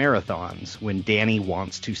Slater marathons when Danny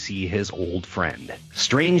wants to see his old friend.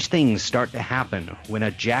 Strange things start to happen when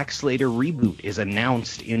a Jack Slater reboot is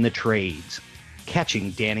announced in the trades,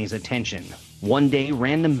 catching Danny's attention. One day,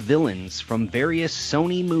 random villains from various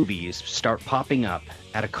Sony movies start popping up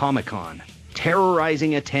at a Comic-Con,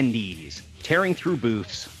 terrorizing attendees, tearing through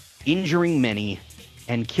booths, injuring many,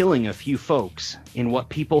 and killing a few folks in what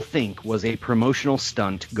people think was a promotional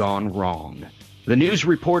stunt gone wrong. The news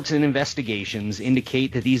reports and investigations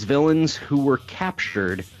indicate that these villains who were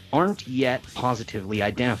captured aren't yet positively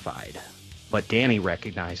identified, but Danny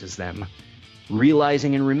recognizes them,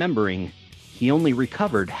 realizing and remembering he only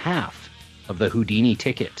recovered half of the Houdini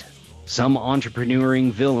ticket. Some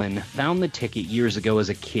entrepreneuring villain found the ticket years ago as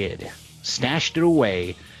a kid, stashed it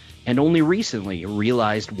away, and only recently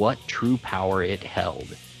realized what true power it held.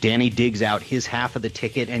 Danny digs out his half of the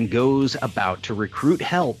ticket and goes about to recruit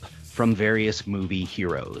help from various movie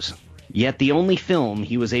heroes. Yet the only film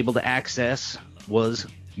he was able to access was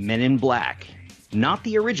Men in Black. Not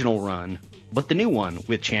the original run, but the new one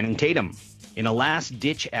with Channing Tatum. In a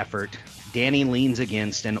last-ditch effort, Danny leans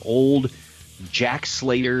against an old Jack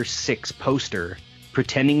Slater 6 poster,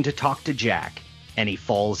 pretending to talk to Jack, and he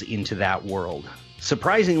falls into that world.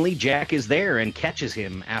 Surprisingly, Jack is there and catches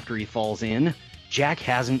him after he falls in. Jack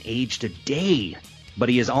hasn't aged a day, but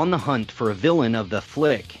he is on the hunt for a villain of the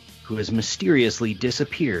flick who has mysteriously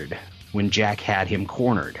disappeared when Jack had him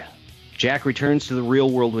cornered. Jack returns to the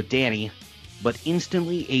real world with Danny, but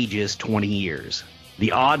instantly ages 20 years.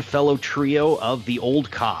 The odd fellow trio of the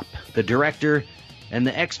old cop, the director, and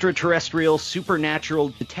the extraterrestrial supernatural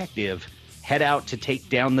detective head out to take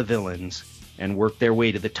down the villains and work their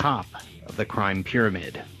way to the top of the crime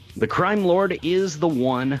pyramid. The crime lord is the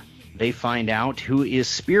one, they find out, who is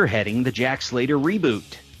spearheading the Jack Slater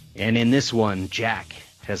reboot. And in this one, Jack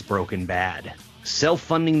has broken bad,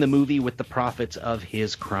 self-funding the movie with the profits of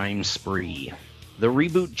his crime spree. The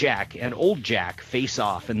reboot Jack and old Jack face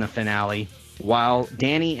off in the finale, while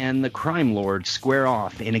Danny and the crime lord square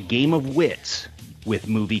off in a game of wits with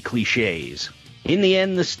movie cliches. In the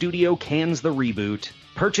end, the studio cans the reboot,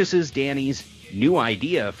 purchases Danny's new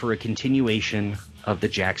idea for a continuation of the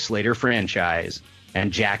Jack Slater franchise,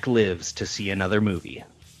 and Jack lives to see another movie.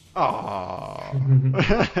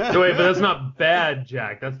 Aww. So wait, but that's not bad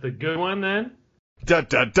Jack. That's the good one then? Da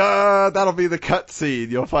da da! That'll be the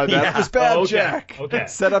cutscene. You'll find out it's bad okay. Jack. Okay.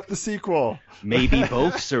 Set up the sequel. Maybe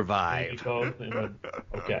both survive.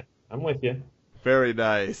 Okay, I'm with you. Very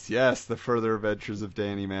nice. Yes, the further adventures of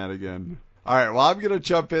Danny Madigan. All right, well, I'm going to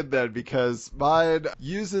jump in then because mine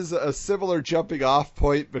uses a similar jumping off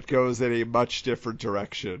point but goes in a much different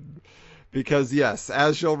direction. Because, yes,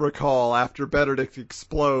 as you'll recall, after Benedict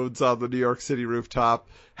explodes on the New York City rooftop,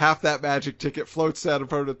 half that magic ticket floats down in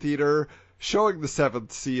front of the theater, showing the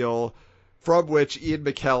seventh seal, from which Ian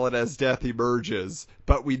McKellen as Death emerges.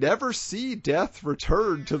 But we never see Death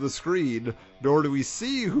return to the screen, nor do we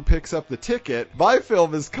see who picks up the ticket. My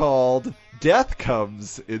film is called Death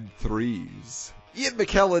Comes in Threes. Ian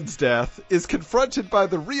McKellen's Death is confronted by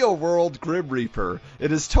the real-world Grim Reaper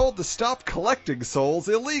and is told to stop collecting souls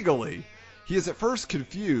illegally. He is at first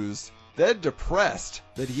confused, then depressed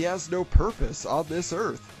that he has no purpose on this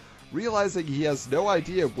earth, realizing he has no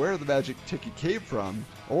idea where the magic ticket came from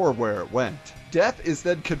or where it went. Death is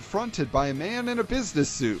then confronted by a man in a business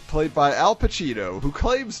suit played by Al Pacino, who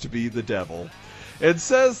claims to be the devil, and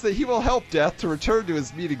says that he will help Death to return to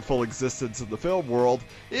his meaningful existence in the film world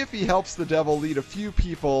if he helps the devil lead a few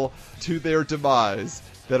people to their demise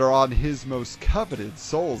that are on his most coveted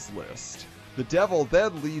souls list. The devil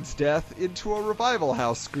then leads Death into a revival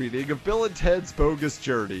house screening of Bill and Ted's Bogus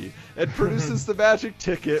Journey and produces the magic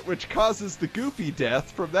ticket, which causes the goofy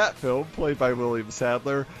Death from that film, played by William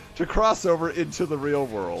Sadler, to cross over into the real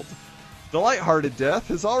world. The lighthearted Death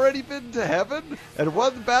has already been to heaven and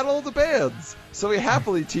won the Battle of the Bands, so he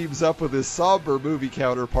happily teams up with his somber movie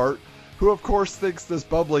counterpart, who of course thinks this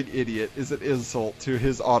bumbling idiot is an insult to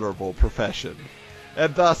his honorable profession.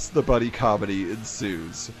 and thus the buddy comedy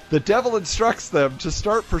ensues. The devil instructs them to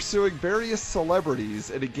start pursuing various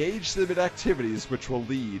celebrities and engage them in activities which will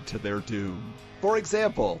lead to their doom. For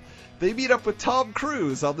example, they meet up with Tom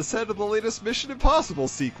Cruise on the set of the latest Mission Impossible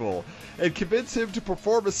sequel and convince him to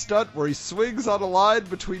perform a stunt where he swings on a line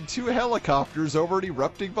between two helicopters over an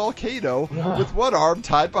erupting volcano with one arm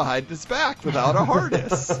tied behind his back without a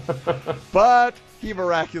harness. But he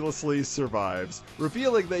miraculously survives,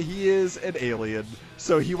 revealing that he is an alien,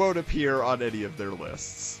 so he won't appear on any of their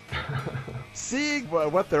lists. Seeing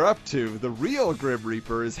what they're up to, the real Grim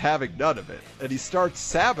Reaper is having none of it, and he starts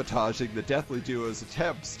sabotaging the Deathly Duo's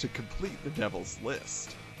attempts to complete the Devil's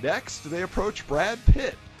List. Next, they approach Brad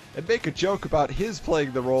Pitt and make a joke about his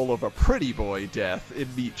playing the role of a pretty boy Death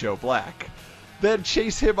in Meet Joe Black. Then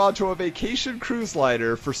chase him onto a vacation cruise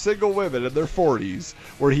liner for single women in their 40s,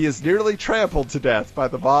 where he is nearly trampled to death by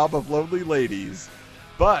the mob of lonely ladies.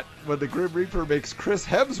 But when the Grim Reaper makes Chris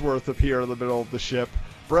Hemsworth appear in the middle of the ship,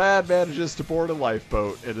 Brad manages to board a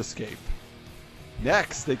lifeboat and escape.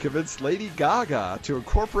 Next, they convinced Lady Gaga to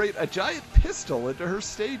incorporate a giant pistol into her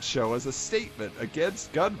stage show as a statement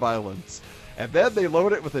against gun violence. And then they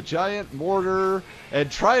load it with a giant mortar and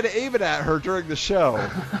try to aim it at her during the show.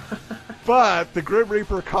 But the Grim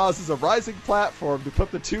Reaper causes a rising platform to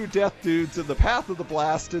put the two death dudes in the path of the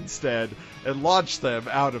blast instead and launch them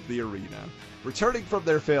out of the arena. Returning from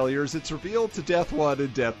their failures, it's revealed to Death 1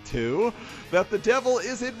 and Death 2 that the devil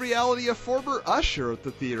is in reality a former usher at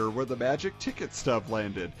the theater where the magic ticket stub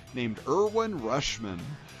landed, named Erwin Rushman,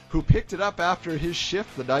 who picked it up after his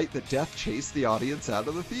shift the night that Death chased the audience out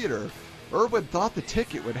of the theater. Erwin thought the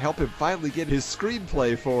ticket would help him finally get his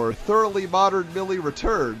screenplay for Thoroughly Modern Millie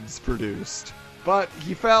Returns produced. But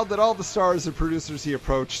he found that all the stars and producers he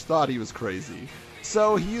approached thought he was crazy.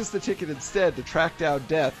 So he used the ticket instead to track down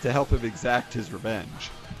Death to help him exact his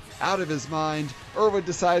revenge. Out of his mind, Erwin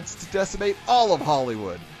decides to decimate all of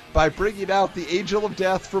Hollywood by bringing out the Angel of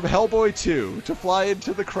Death from Hellboy 2 to fly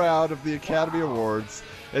into the crowd of the Academy Awards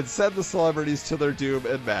and send the celebrities to their doom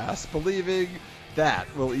en masse, believing that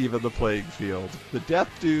will even the playing field. The Death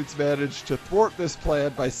Dudes manage to thwart this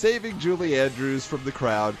plan by saving Julie Andrews from the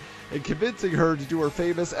crowd and convincing her to do her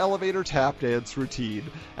famous elevator tap dance routine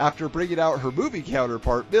after bringing out her movie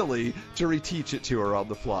counterpart Millie to reteach it to her on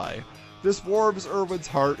the fly. This warms Erwin's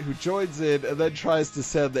heart, who joins in and then tries to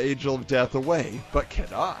send the Angel of Death away, but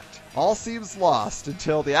cannot. All seems lost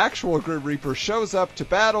until the actual Grim Reaper shows up to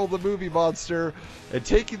battle the movie monster, and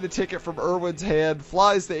taking the ticket from Erwin's hand,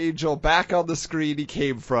 flies the angel back on the screen he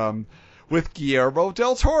came from, with Guillermo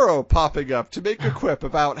del Toro popping up to make a quip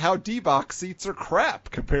about how D-Box seats are crap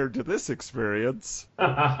compared to this experience.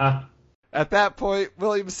 At that point,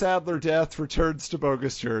 William Sadler Death returns to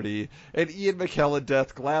Bogus Journey, and Ian McKellen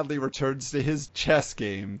Death gladly returns to his chess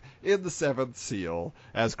game in The Seventh Seal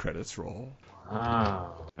as credits roll.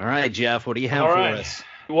 Wow. All right, Jeff, what do you have for us?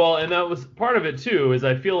 Well, and that was part of it, too, is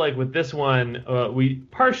I feel like with this one, we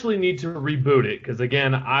partially need to reboot it, because,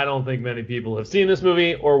 again, I don't think many people have seen this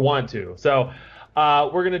movie or want to. So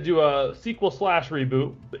we're going to do a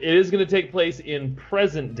sequel/reboot. It is going to take place in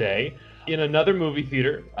present day in another movie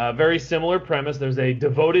theater. Very similar premise. There's a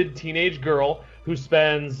devoted teenage girl who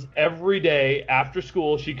spends every day after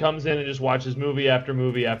school, she comes in and just watches movie after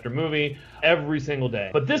movie after movie every single day.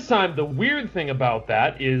 But this time, the weird thing about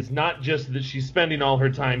that is not just that she's spending all her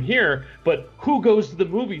time here, but who goes to the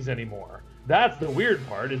movies anymore? That's the weird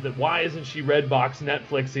part, is that why isn't she Redbox,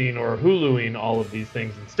 Netflixing, or Huluing all of these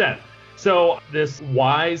things instead? So this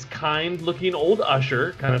wise, kind-looking old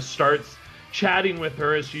usher kind of starts chatting with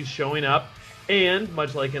her as she's showing up, and,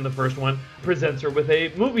 much like in the first one, presents her with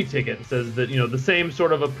a movie ticket and says that, the same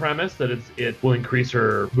sort of a premise, that it will increase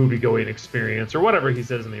her movie-going experience, or whatever he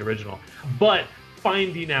says in the original. But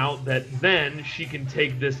finding out that then she can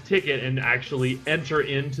take this ticket and actually enter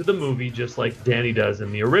into the movie just like Danny does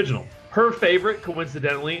in the original. Her favorite,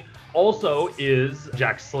 coincidentally, also is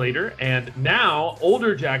Jack Slater, and now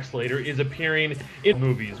older Jack Slater is appearing in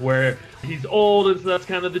movies where he's old, and so that's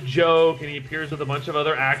kind of the joke, and he appears with a bunch of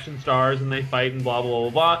other action stars and they fight and blah blah blah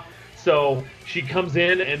blah. So she comes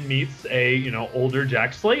in and meets a older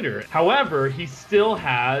Jack Slater. However, he still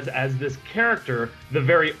has, as this character, the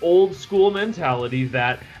very old school mentality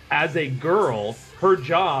that as a girl, her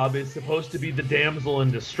job is supposed to be the damsel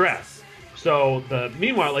in distress. So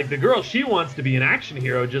meanwhile, the girl, she wants to be an action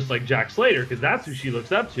hero just like Jack Slater, because that's who she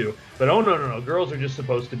looks up to. But no, girls are just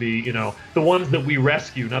supposed to be, the ones that we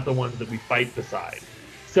rescue, not the ones that we fight beside.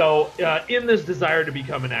 So in this desire to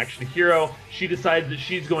become an action hero, she decides that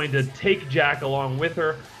she's going to take Jack along with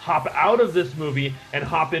her, hop out of this movie, and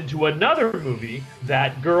hop into another movie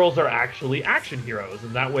that girls are actually action heroes.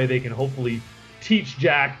 And that way they can hopefully teach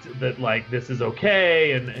Jack that, like, this is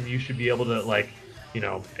okay, and you should be able to, like,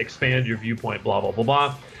 expand your viewpoint, blah, blah, blah,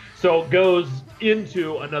 blah. So it goes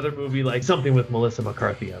into another movie, like something with Melissa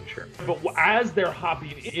McCarthy, I'm sure. But as they're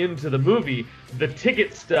hopping into the movie, the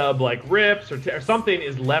ticket stub, like, rips or something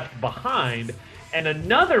is left behind, and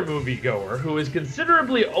another moviegoer who is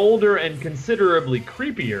considerably older and considerably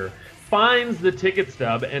creepier finds the ticket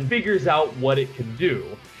stub and figures out what it can do.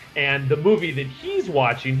 And the movie that he's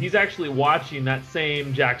watching, he's actually watching that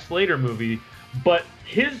same Jack Slater movie, but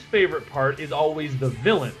his favorite part is always the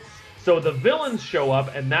villains. So the villains show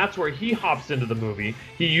up, and that's where he hops into the movie.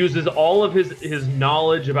 He uses all of his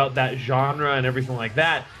knowledge about that genre and everything like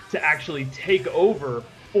that to actually take over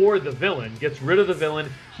for the villain, gets rid of the villain,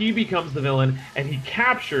 he becomes the villain, and he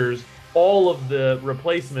captures all of the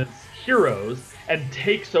replacements' heroes and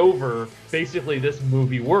takes over basically this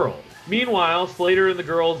movie world. Meanwhile, Slater and the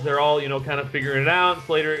girls, they're all, kind of figuring it out.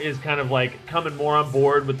 Slater is kind of like coming more on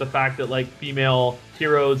board with the fact that, like, female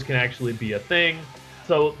heroes can actually be a thing.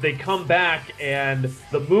 So they come back, and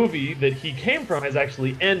the movie that he came from has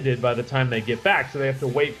actually ended by the time they get back, so they have to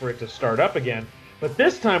wait for it to start up again. But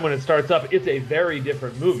this time when it starts up, it's a very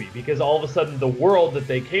different movie, because all of a sudden the world that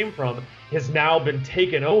they came from has now been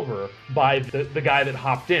taken over by the guy that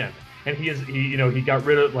hopped in. And he got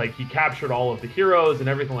rid of, like, he captured all of the heroes and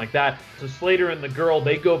everything like that. So Slater and the girl,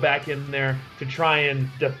 they go back in there to try and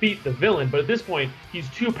defeat the villain. But at this point, he's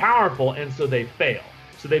too powerful, and so they fail.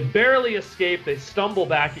 So they barely escape. They stumble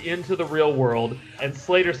back into the real world, and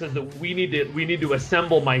Slater says that we need to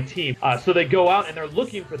assemble my team. So they go out and they're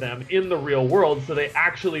looking for them in the real world. So they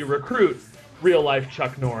actually recruit real life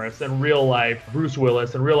Chuck Norris and real life Bruce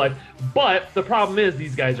Willis and real life. But the problem is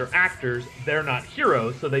these guys are actors. They're not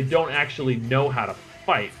heroes, so they don't actually know how to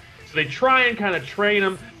fight. So they try and kind of train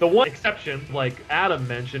them. The one exception, like Adam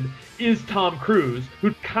mentioned, is Tom Cruise,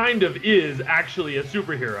 who kind of is actually a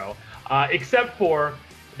superhero, except for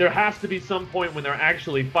there has to be some point when they're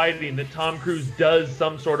actually fighting that Tom Cruise does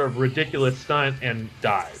some sort of ridiculous stunt and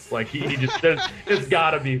dies. Like, he just, it's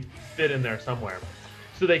got to be fit in there somewhere.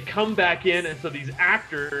 So they come back in, and so these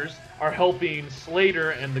actors are helping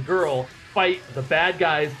Slater and the girl fight the bad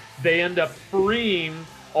guys. They end up freeing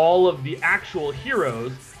all of the actual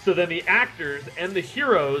heroes. So then the actors and the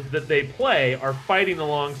heroes that they play are fighting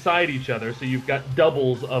alongside each other. So you've got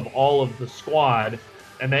doubles of all of the squad,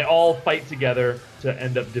 and they all fight together to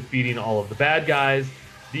end up defeating all of the bad guys.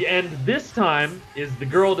 The end this time is the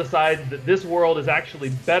girl decides that this world is actually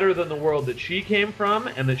better than the world that she came from,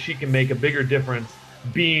 and that she can make a bigger difference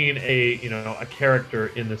being a character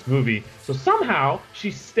in this movie. So somehow she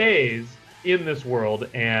stays in this world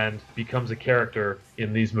and becomes a character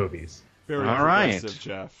in these movies. Very all right,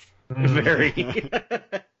 Jeff. Very.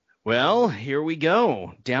 Well, here we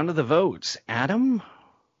go. Down to the votes. Adam,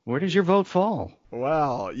 where does your vote fall?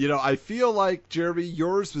 Well, I feel like, Jeremy,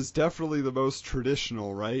 yours was definitely the most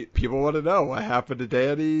traditional, right? People want to know what happened to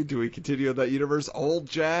Danny. Do we continue in that universe? Old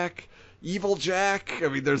Jack? Evil Jack? I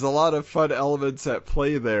mean, there's a lot of fun elements at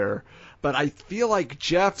play there. But I feel like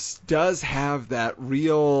Jeff's does have that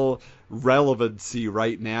real relevancy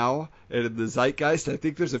right now and in the zeitgeist. I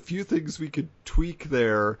think there's a few things we could tweak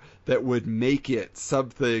there that would make it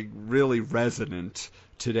something really resonant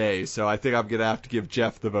today. So I think I'm going to have to give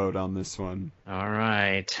Jeff the vote on this one. All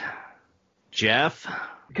right. Jeff?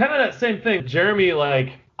 Kind of that same thing. Jeremy,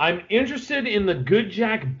 like, I'm interested in the good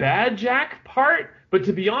Jack, bad Jack part, but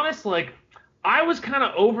to be honest, like, I was kind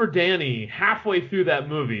of over Danny halfway through that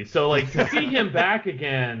movie. So, like, to see him back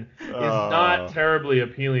again is not terribly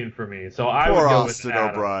appealing for me. So I would go with Adam.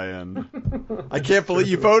 O'Brien. I can't believe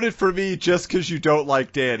you voted for me just because you don't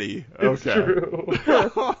like Danny. It's okay.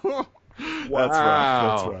 True. That's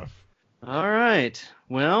rough. All right.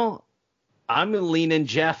 Well, I'm going to lean in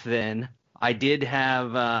Jeff then. I did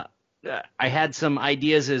have I had some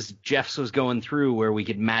ideas as Jeff's was going through where we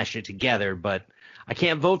could mash it together, but I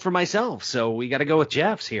can't vote for myself, so we got to go with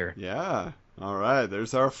Jeff's here. Yeah. All right.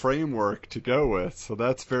 There's our framework to go with, so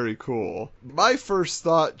that's very cool. My first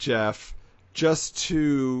thought, Jeff, just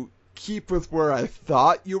to keep with where I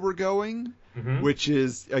thought you were going, which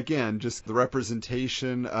is, again, just the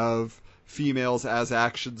representation of females as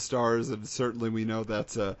action stars, and certainly we know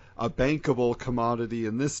that's a bankable commodity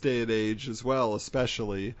in this day and age as well,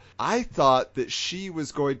 especially. I thought that she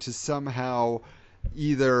was going to somehow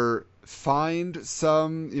either find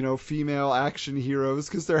some, female action heroes,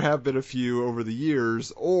 because there have been a few over the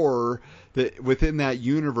years, or that within that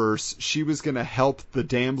universe, she was going to help the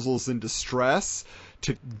damsels in distress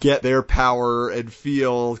to get their power and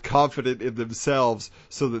feel confident in themselves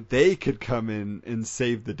so that they could come in and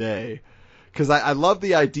save the day. because I love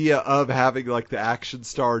the idea of having like the action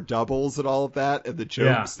star doubles and all of that and the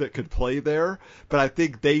jokes that could play there, but I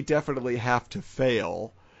think they definitely have to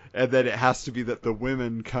fail, and then it has to be that the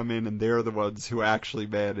women come in and they're the ones who actually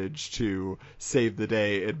manage to save the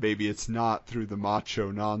day, and maybe it's not through the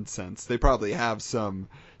macho nonsense. They probably have some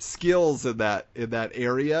skills in that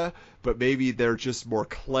area, but maybe they're just more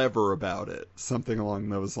clever about it, something along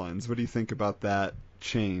those lines. What do you think about that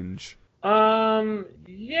change? Is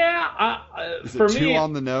it for too me,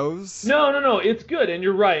 on the nose? No, it's good, and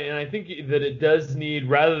you're right, and I think that it does need,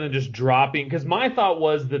 rather than just dropping, because my thought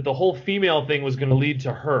was that the whole female thing was going to lead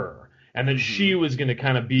to her, and then she was going to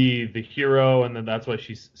kind of be the hero, and then that's why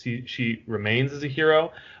she remains as a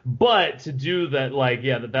hero. But to do that, like,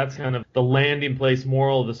 that's kind of the landing place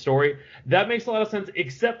moral of the story. That makes a lot of sense,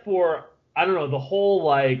 except for, I don't know, the whole,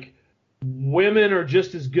 like, women are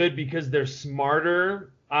just as good because they're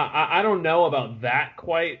smarter. I don't know about that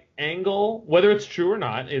quite angle, whether it's true or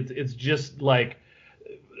not. It's just like,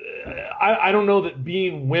 I don't know that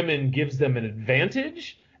being women gives them an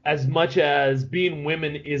advantage as much as being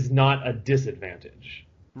women is not a disadvantage.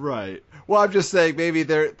 Right. Well, I'm just saying maybe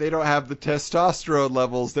they don't have the testosterone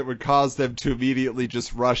levels that would cause them to immediately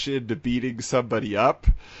just rush into beating somebody up.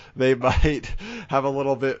 They might have a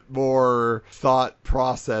little bit more thought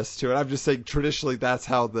process to it. I'm just saying traditionally that's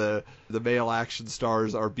how the male action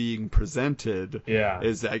stars are being presented. Yeah.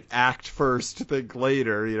 Is like act first, think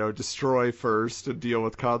later, destroy first and deal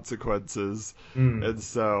with consequences. And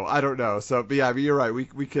so I don't know. So but yeah, I mean, you're right. We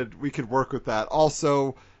could work with that.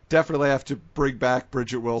 Also, definitely have to bring back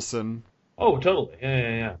Bridget Wilson. Oh, totally.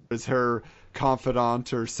 Yeah. As her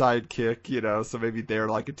confidant or sidekick, so maybe they're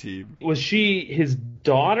like a team. Was she his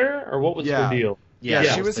daughter, or what was her deal? Yeah,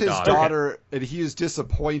 she was his daughter, and he was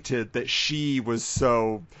disappointed that she was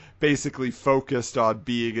so basically focused on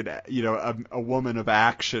being a woman of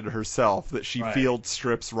action herself, that she field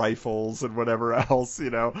strips rifles and whatever else,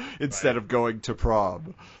 instead of going to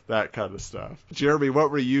prom, that kind of stuff. Jeremy, what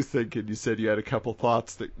were you thinking? You said you had a couple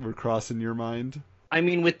thoughts that were crossing your mind. I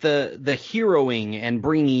mean, with the heroing and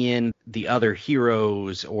bringing in the other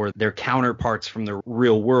heroes or their counterparts from the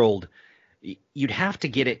real world, you'd have to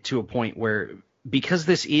get it to a point where, because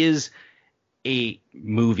this is a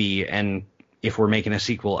movie, and if we're making a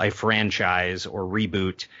sequel, a franchise or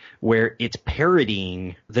reboot, where it's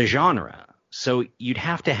parodying the genre. So you'd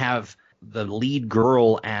have to have the lead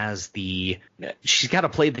girl as she's got to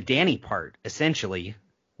play the Danny part, essentially,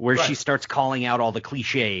 where she starts calling out all the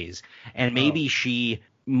cliches. And maybe she,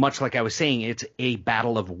 much like I was saying, it's a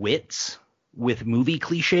battle of wits with movie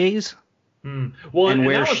cliches. Well, and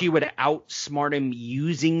where she would outsmart him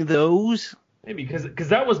using those. Maybe, because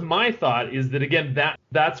that was my thought, is that, again,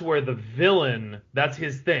 that's where the villain, that's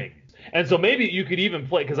his thing. And so maybe you could even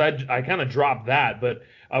play, because I kind of dropped that, but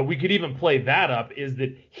we could even play that up, is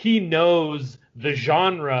that he knows the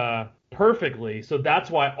genre perfectly, so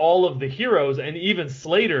that's why all of the heroes and even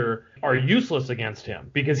Slater are useless against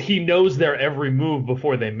him, because he knows their every move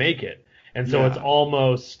before they make it. And so it's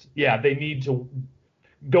almost, they need to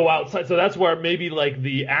go outside. So that's where maybe like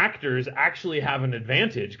the actors actually have an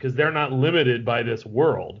advantage, because they're not limited by this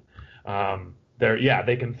world.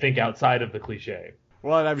 They can think outside of the cliche.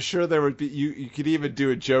 Well, and I'm sure there would be, you could even do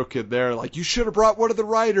a joke in there, like, you should have brought one of the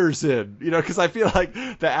writers in, because I feel like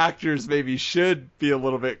the actors maybe should be a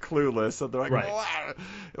little bit clueless. And they're like,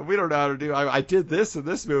 we don't know how to do, I did this in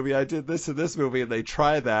this movie, I did this in this movie, and they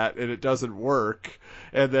try that, and it doesn't work.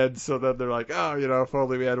 And then they're like, if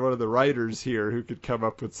only we had one of the writers here who could come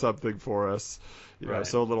up with something for us.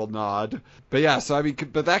 So a little nod. But yeah, so I mean,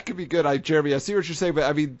 but that could be good. Jeremy, I see what you're saying, but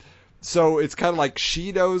I mean, so it's kind of like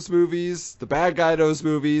she knows movies, the bad guy knows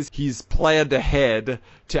movies, he's planned ahead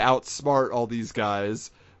to outsmart all these guys.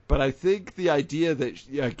 But I think the idea that,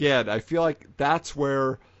 again, I feel like that's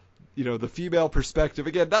where, the female perspective,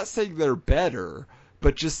 again, not saying they're better,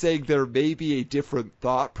 but just saying there may be a different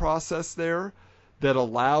thought process there that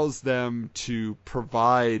allows them to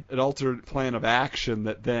provide an alternate plan of action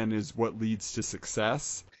that then is what leads to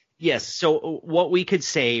success. Yes, so what we could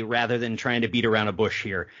say, rather than trying to beat around a bush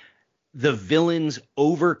here, the villain's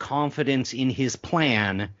overconfidence in his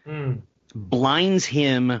plan blinds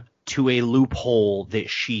him to a loophole that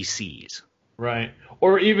she sees. Right.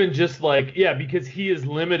 Or even just like, because he is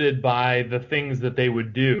limited by the things that they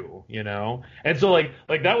would do, And so like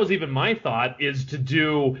that was even my thought, is to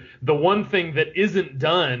do the one thing that isn't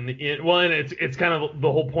done and it's kind of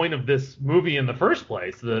the whole point of this movie in the first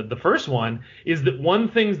place. The first one is that one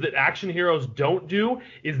things that action heroes don't do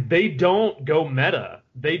is they don't go meta.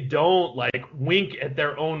 They don't like wink at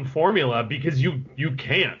their own formula, because you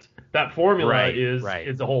can't. That formula is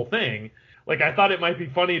the whole thing. like I thought it might be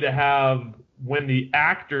funny to have when the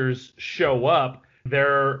actors show up,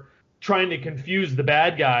 they're trying to confuse the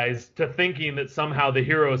bad guys to thinking that somehow the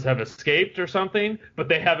heroes have escaped or something, but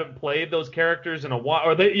they haven't played those characters in a while,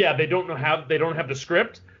 or they don't have the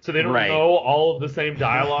script, so they don't know all of the same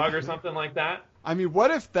dialogue or something like that. I mean, what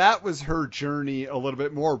if that was her journey a little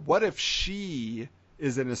bit more? What if she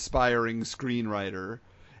is an aspiring screenwriter,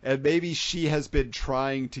 and maybe she has been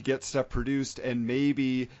trying to get stuff produced, and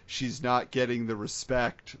maybe she's not getting the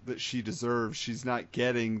respect that she deserves. She's not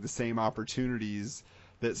getting the same opportunities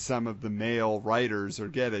that some of the male writers are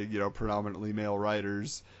getting, predominantly male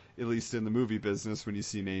writers, at least in the movie business when you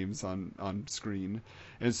see names on screen.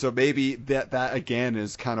 And so maybe that again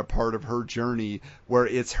is kind of part of her journey, where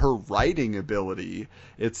it's her writing ability.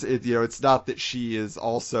 It's not that she is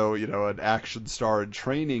also, an action star in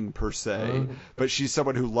training per se, but she's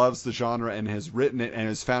someone who loves the genre and has written it and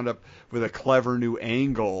has found up with a clever new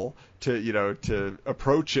angle to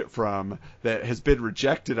approach it from that has been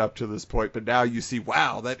rejected up to this point. But now you see,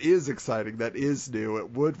 wow, that is exciting. That is new.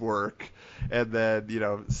 It would work. And then,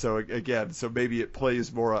 so maybe it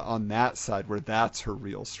plays more on that side where that's her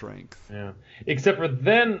real strength. Yeah. Except for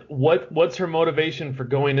then, what's her motivation for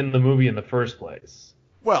going in the movie in the first place?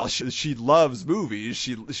 Well, she loves movies.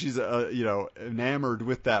 She's enamored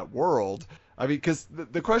with that world. I mean, because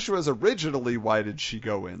the question was originally, why did she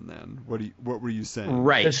go in then? What were you saying?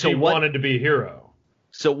 Right. Because she wanted to be a hero.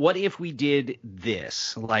 So what if we did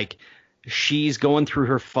this? Like, she's going through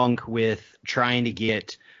her funk with trying to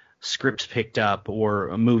get scripts picked up or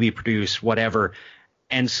a movie produced, whatever.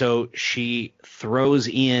 And so she throws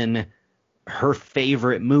in her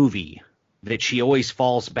favorite movie that she always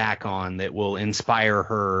falls back on that will inspire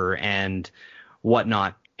her and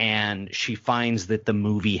whatnot. And she finds that the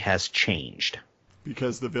movie has changed.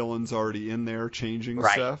 Because the villain's already in there changing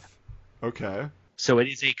stuff? Okay. So it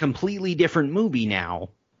is a completely different movie now.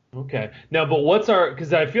 Okay. Now, but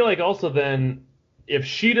because I feel like also then, if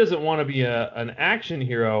she doesn't want to be an action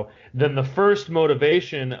hero, then the first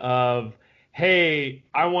motivation of, hey,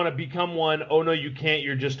 I want to become one. Oh, no, you can't.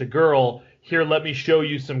 You're just a girl. Here, let me show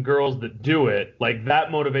you some girls that do it. Like, that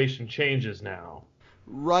motivation changes now.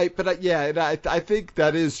 Right, but I think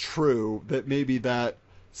that is true, that maybe that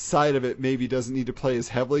side of it maybe doesn't need to play as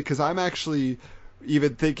heavily, because I'm actually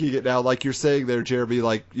even thinking it now, like you're saying there, Jeremy,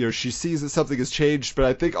 like, she sees that something has changed, but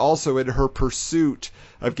I think also in her pursuit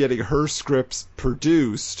of getting her scripts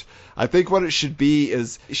produced, I think what it should be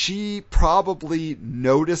is she probably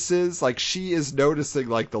notices, like she is noticing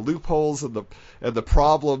like the loopholes and the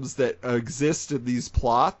problems that exist in these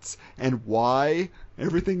plots and why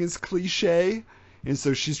everything is cliche. And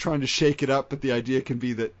so she's trying to shake it up, but the idea can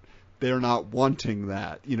be that they're not wanting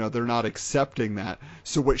that. They're not accepting that.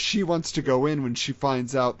 So what she wants to go in when she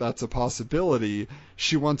finds out that's a possibility,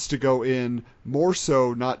 she wants to go in more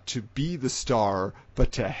so not to be the star,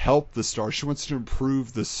 but to help the star. She wants to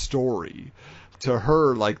improve the story. To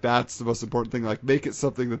her, like, that's the most important thing. Like, make it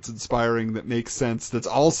something that's inspiring, that makes sense, that's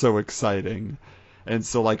also exciting. And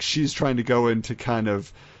so, like, she's trying to go in to kind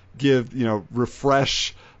of give,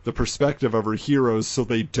 refresh the perspective of her heroes so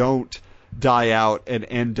they don't die out and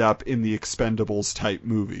end up in the Expendables type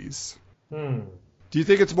movies. Do you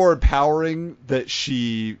think it's more empowering that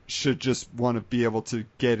she should just want to be able to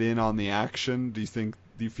get in on the action? Do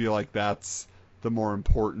you feel like that's the more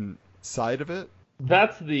important side of it?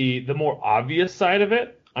 That's the more obvious side of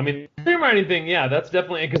it. I mean, the screenwriting thing, yeah, that's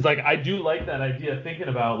definitely, because like I do like that idea, thinking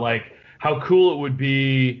about like how cool it would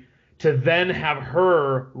be to then have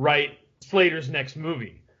her write Slater's next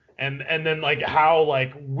movie. And then like how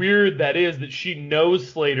like weird that is that she knows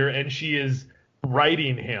Slater and she is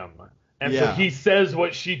writing him. And so he says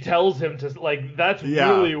what she tells him to, like, that's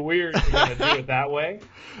really weird to kind of do it that way.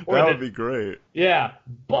 Or that would be great. Yeah.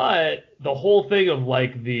 But the whole thing of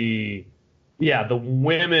like the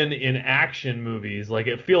women in action movies, like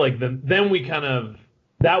I feel like then we kind of,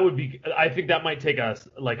 that would be, I think that might take us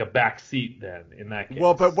like a back seat then in that case.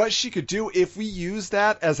 Well, but what she could do if we use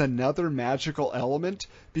that as another magical element,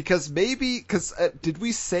 because did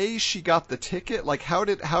we say she got the ticket? Like, how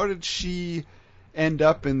did she end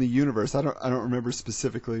up in the universe? I don't remember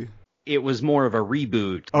specifically. It was more of a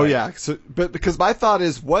reboot. Oh yeah. So, but because my thought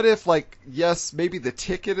is, what if, like, yes, maybe the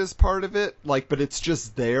ticket is part of it, like, but it's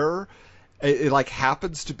just there. it like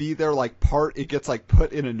happens to be there, like it gets like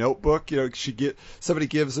put in a notebook. Somebody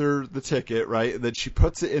gives her the ticket, right? And then she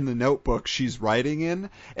puts it in the notebook she's writing in,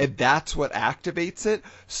 and that's what activates it.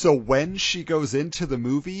 So when she goes into the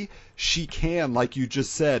movie, she can, like you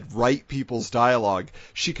just said, write people's dialogue.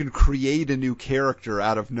 She can create a new character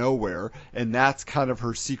out of nowhere, and that's kind of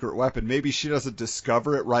her secret weapon. Maybe she doesn't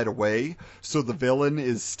discover it right away, so the villain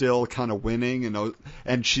is still kind of winning,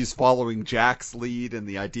 and she's following Jack's lead and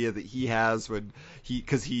the idea that he has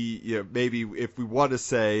because maybe if we want to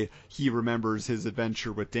say he remembers his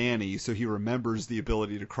adventure with Danny, so he remembers the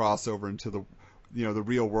ability to cross over into the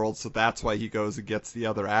real world, so that's why he goes and gets the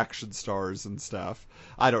other action stars and stuff.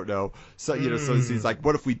 I don't know. So, so he's like,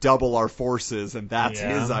 what if we double our forces? And that's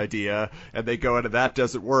his idea. And they go in and that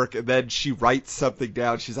doesn't work. And then she writes something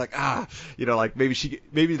down. She's like,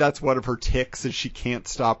 maybe that's one of her tics is she can't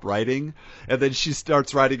stop writing. And then she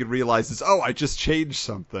starts writing and realizes, oh, I just changed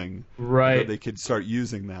something. Right. They could start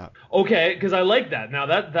using that. Okay, because I like that. Now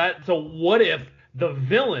so what if the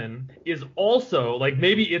villain is also, like,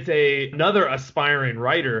 maybe it's another aspiring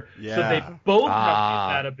writer, so they both have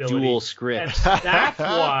that ability. Dual script. And that's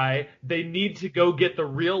why they need to go get the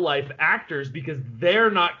real-life actors, because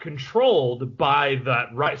they're not controlled by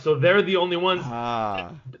that, right? So they're the only ones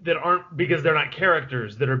that aren't, because they're not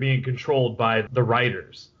characters that are being controlled by the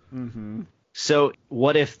writers. Mm-hmm. So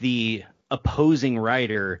what if the opposing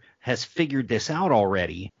writer has figured this out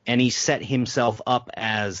already, and he set himself up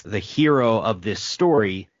as the hero of this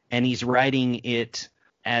story, and he's writing it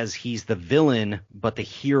as he's the villain, but the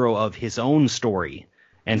hero of his own story.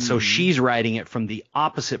 And so she's writing it from the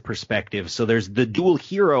opposite perspective. So there's the dual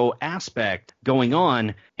hero aspect going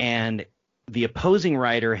on, and the opposing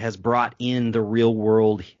writer has brought in the real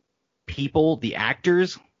world people, the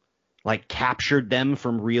actors, like captured them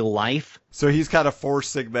from real life. So he's kind of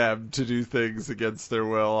forcing them to do things against their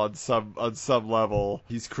will on some level.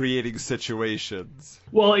 He's creating situations.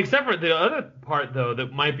 Well, except for the other part, though,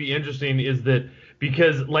 that might be interesting is that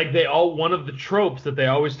because, like, one of the tropes that they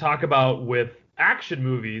always talk about with action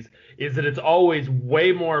movies is that it's always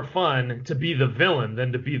way more fun to be the villain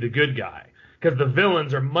than to be the good guy. Because the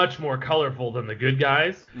villains are much more colorful than the good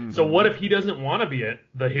guys. Mm-hmm. So what if he doesn't want to be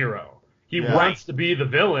the hero? He wants to be the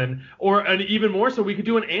villain, and even more so, we could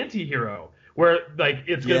do an anti-hero where, like,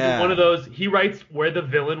 it's going to be one of those, he writes where the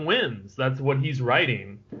villain wins. That's what he's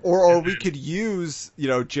writing. Or we could use,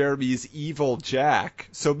 Jeremy's evil Jack.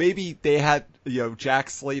 So maybe they had, Jack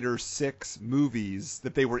Slater's 6 movies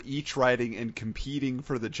that they were each writing and competing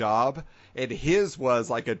for the job. And his was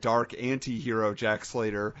like a dark anti-hero Jack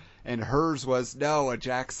Slater, and hers was, a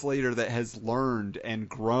Jack Slater that has learned and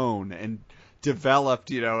grown and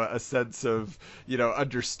developed, a sense of,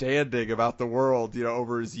 understanding about the world,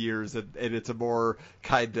 over his years, and it's a more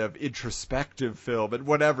kind of introspective film and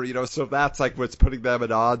whatever, so if that's like what's putting them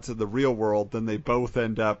at odds in the real world, then they both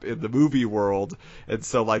end up in the movie world. And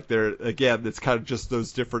so, like, it's kind of just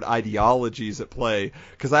those different ideologies at play.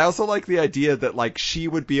 Because I also like the idea that, like, she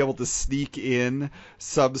would be able to sneak in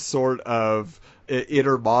some sort of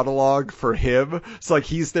inner monologue for him. So, like,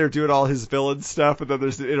 he's there doing all his villain stuff, and then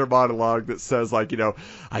there's an inner monologue that says, like,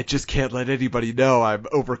 I just can't let anybody know I'm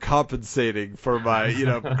overcompensating for my,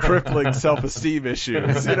 crippling self-esteem issues.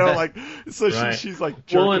 She's like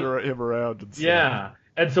jerking him around and stuff. Yeah.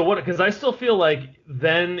 And so because I still feel like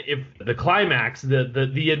then if the climax,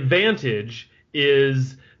 the advantage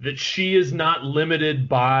is that she is not limited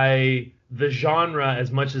by the genre as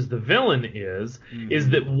much as the villain is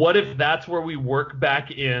that what if that's where we work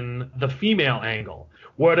back in the female angle?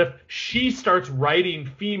 What if she starts writing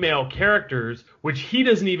female characters, which he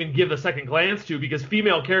doesn't even give a second glance to, because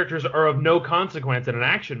female characters are of no consequence in an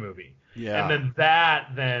action movie. Yeah. And then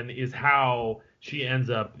that is how she ends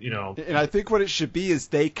up, And I think what it should be is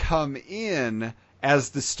they come in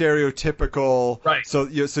as the stereotypical, right? So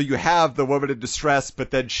you have the woman in distress,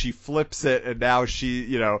 but then she flips it, and now she,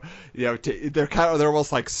 they're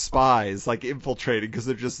almost like spies, like infiltrating, because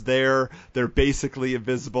they're just there. They're basically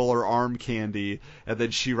invisible or arm candy, and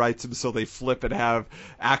then she writes them so they flip and have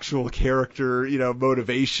actual character,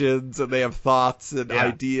 motivations, and they have thoughts and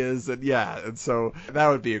ideas, and so that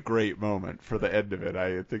would be a great moment for the end of it.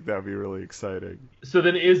 I think that would be really exciting. So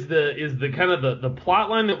then is the kind of the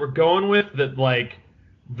plot line that we're going with that, like,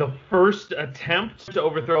 the first attempt to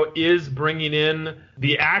overthrow is bringing in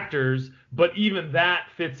the actors, but even that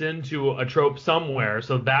fits into a trope somewhere,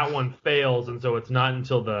 so that one fails, and so it's not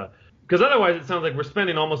until because otherwise it sounds like we're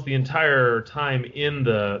spending almost the entire time in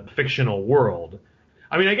the fictional world.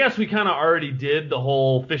 I mean, I guess we kind of already did the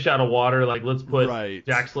whole fish out of water, like, let's put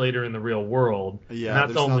Jack Slater in the real world. Yeah,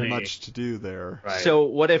 there's not much to do there. Right. So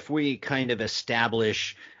what if we kind of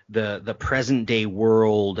establish the present day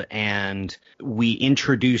world, and we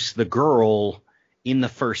introduce the girl in the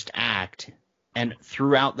first act, and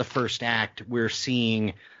throughout the first act we're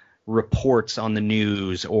seeing reports on the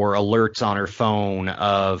news or alerts on her phone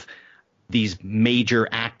of these major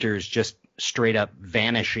actors just straight up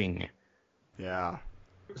vanishing. Yeah.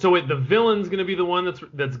 So wait, the villain's going to be the one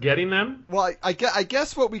that's getting them? Well, I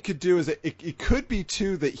guess what we could do is it could be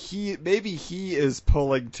too that maybe he is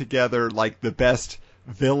pulling together like the best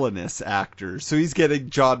villainous actors. So he's getting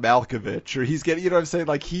John Malkovich, or he's getting, you know what I'm saying?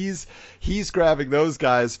 Like he's grabbing those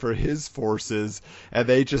guys for his forces, and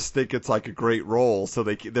they just think it's like a great role, so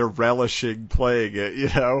they're relishing playing it, you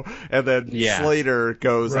know? And then Slater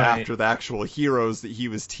goes after the actual heroes that he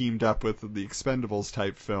was teamed up with in the Expendables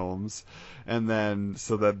type films. And then,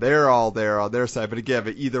 so that they're all there on their side. But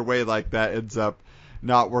again, either way, like that ends up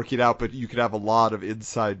not working out, but you could have a lot of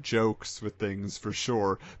inside jokes with things for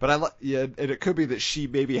sure. But and it could be that she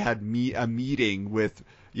maybe had a meeting with,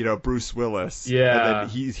 you know, Bruce Willis. Yeah. And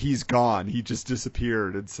then he's gone. He just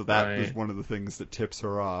disappeared. And so that is one of the things that tips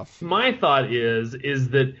her off. My thought is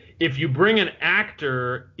that if you bring an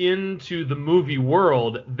actor into the movie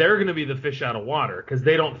world, they're going to be the fish out of water because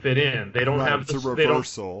they don't fit in. They don't have it's a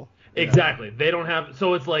reversal. Exactly. They don't have.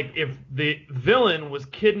 So it's like if the villain was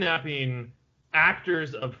kidnapping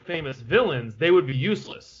actors of famous villains, they would be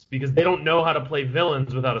useless because they don't know how to play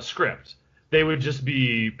villains without a script. They would just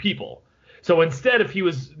be people. So instead, if he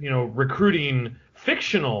was, you know, recruiting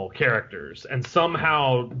fictional characters and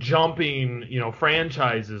somehow jumping, you know,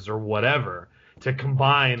 franchises or whatever to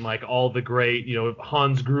combine like all the great, you know,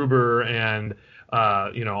 Hans Gruber and,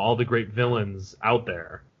 you know, all the great villains out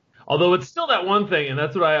there. Although it's still that one thing, and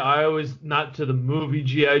that's what I always, not to the movie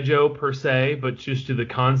G.I. Joe per se, but just to the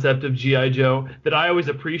concept of G.I. Joe, that I always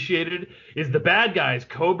appreciated, is the bad guys,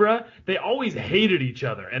 Cobra, they always hated each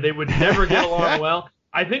other, and they would never get along well.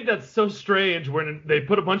 I think that's so strange when they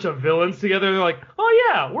put a bunch of villains together, and they're like, oh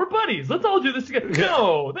yeah, we're buddies, let's all do this together.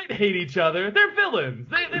 No, they hate each other, they're villains,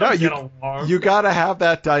 they don't get along. You gotta have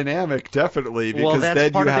that dynamic, definitely, because that's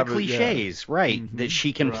then part you of have the cliches, right, that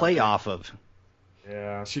she can play off of.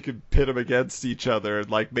 Yeah. She could pit them against each other and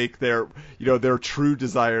like make their, you know, their true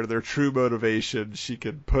desire, their true motivation. She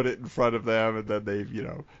could put it in front of them, and then they, you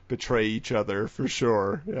know, betray each other for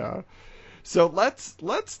sure. Yeah. So let's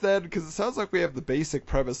then, because it sounds like we have the basic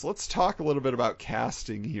premise. Let's talk a little bit about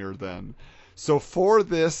casting here then. So for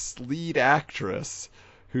this lead actress,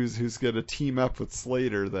 who's going to team up with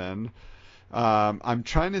Slater, then I'm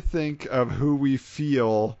trying to think of who we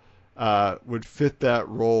feel would fit that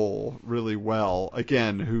role really well.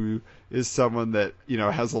 Again, who is someone that, you know,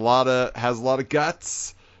 has a lot of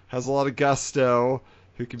guts, has a lot of gusto,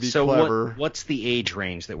 who can be clever. What's the age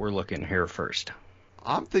range that we're looking here first?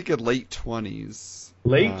 I'm thinking late 20s.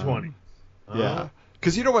 Late 20s. Yeah.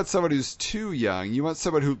 Because you don't want someone who's too young. You want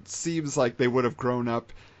someone who seems like they would have grown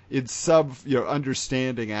up in some, you know,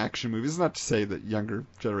 understanding action movies. Not to say that younger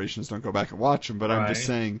generations don't go back and watch them, but I'm just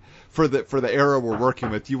saying for the era we're working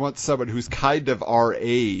with, you want someone who's kind of our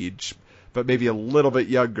age, but maybe a little bit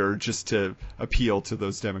younger, just to appeal to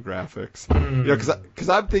those demographics. You know, because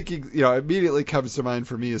I'm thinking, you know, immediately comes to mind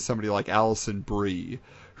for me is somebody like Alison Brie,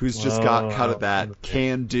 who's just got kind of that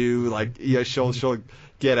can-do, like, yeah, she'll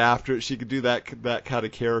get after it. She could do that kind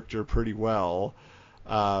of character pretty well.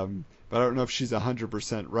 But I don't know if she's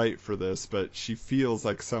 100% right for this, but she feels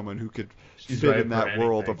like someone who could fit in that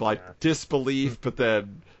world of like disbelief, but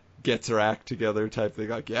then gets her act together type thing.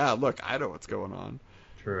 Like, yeah, look, I know what's going on.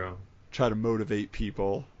 True. Try to motivate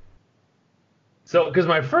people. So, because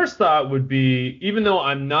my first thought would be, even though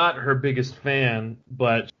I'm not her biggest fan,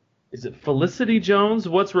 but is it Felicity Jones?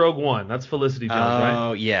 What's Rogue One? That's Felicity Jones, right?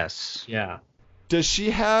 Oh, yes. Yeah. Does she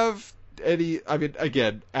have any, I mean,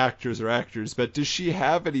 again, actors are actors, but does she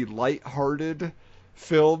have any lighthearted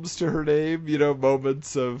films to her name? You know,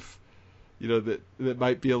 moments of, you know, that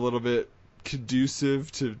might be a little bit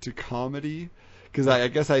conducive to comedy? Because I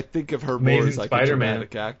guess I think of her more as like Spider-Man. a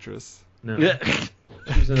dramatic actress. No.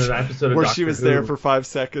 She was in an episode of where Doctor she was Who. there for 5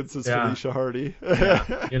 seconds as Yeah. Felicia Hardy.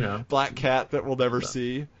 Yeah, you know. Black Cat that we'll never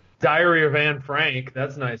see. Diary of Anne Frank.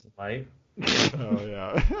 That's nice and light. Oh,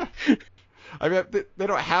 yeah. I mean, they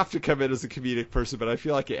don't have to come in as a comedic person, but I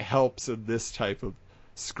feel like it helps in this type of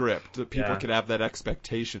script that people can have that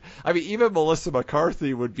expectation. I mean, even Melissa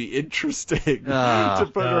McCarthy would be interesting to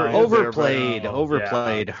put her in overplayed. there.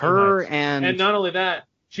 Overplayed. Yeah, her and not only that,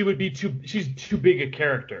 she would be she's too big a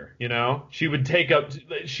character, you know? She would take up,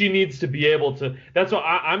 she needs to be able to, that's why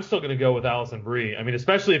I'm still going to go with Alison Brie. I mean,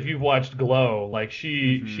 especially if you've watched Glow, like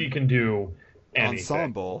she can do anything.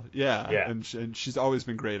 ensemble. Yeah. Yeah. And she's always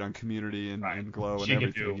been great on Community and Glow and She can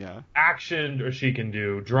everything. do Yeah. action, or she can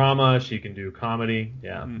do drama. She can do comedy.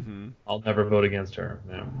 Yeah, I'll never vote against her.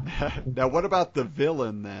 Yeah. Now, what about the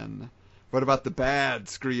villain then? What about the bad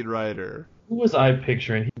screenwriter? Who was I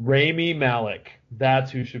picturing? Rami Malek.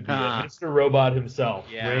 That's who should be it. Mr. Robot himself.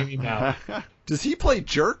 Yeah. Rami Malek. Does he play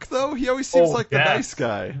jerk though? He always seems like the yes. nice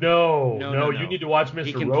guy. No. You need to watch Mr.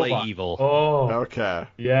 He can Robot. play evil. Oh. Okay.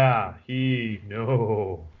 Yeah.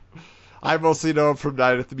 No. I mostly know him from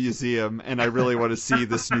Night at the Museum, and I really want to see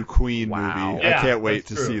this new Queen Wow. movie. Yeah, I can't wait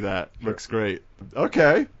to that's true. see that. Looks great.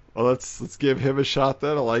 Okay. Well, let's give him a shot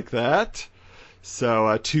then. I like that.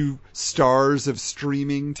 So, 2 stars of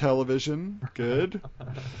streaming television. Good.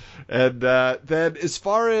 And then as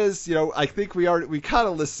far as, I think we kind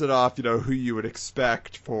of listed off, who you would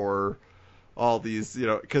expect for all these,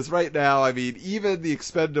 because right now, I mean, even the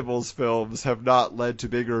Expendables films have not led to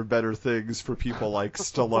bigger and better things for people like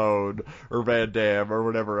Stallone or Van Damme or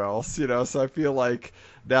whatever else, so I feel like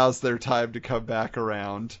now's their time to come back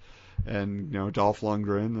around. And Dolph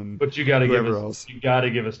Lundgren and But you got to give else.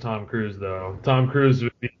 us Tom Cruise though. Tom Cruise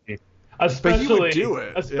would be, especially. But he would do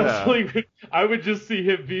it. Especially, I would just see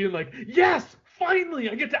him being like, "Yes, finally,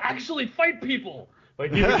 I get to actually fight people."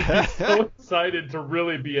 Like he would be so excited to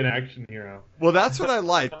really be an action hero. Well, that's what I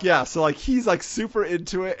like. Yeah, so like he's like super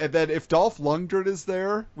into it, and then if Dolph Lundgren is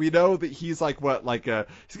there, we know that he's like he's got like a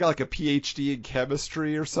PhD in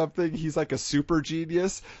chemistry or something. He's like a super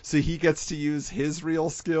genius, so he gets to use his real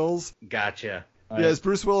skills. Gotcha. Yeah, is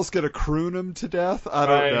Bruce Willis gonna croon him to death? I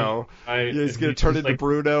don't know. He's gonna turn into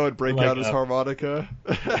Bruno and break out his harmonica.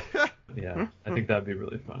 Yeah, I think that'd be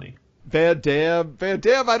really funny. Van Damme,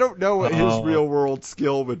 I don't know what his real world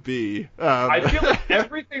skill would be. I feel like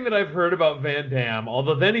everything that I've heard about Van Damme,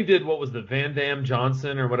 although then he did, what was the Van Damme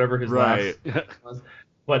Johnson or whatever his last was,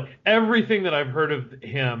 but everything that I've heard of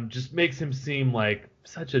him just makes him seem like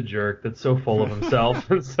such a jerk that's so full of himself.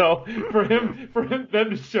 And so for him then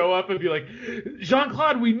to show up and be like,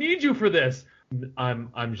 Jean-Claude, we need you for this.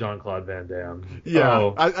 I'm Jean-Claude Van Damme.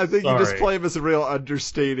 Yeah, I think sorry. you just play him as a real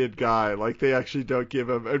understated guy. Like they actually don't give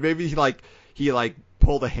him, and maybe he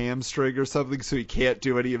pulled a hamstring or something, so he can't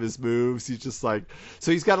do any of his moves. He's just so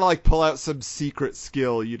he's got to pull out some secret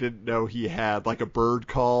skill you didn't know he had, like a bird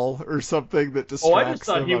call or something that distracts him. I just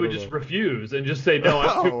thought he would just refuse and just say, no,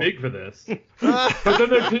 I'm too big for this. But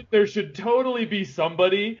then there should totally be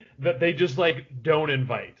somebody that they just don't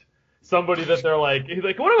invite. Somebody that they're he's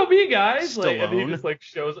like, what about me, guys? And he just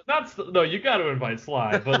shows no, you got to invite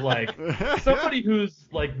Sly, but somebody who's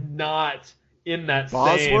not in that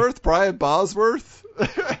Brian Bosworth.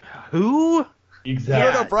 Who? Exactly.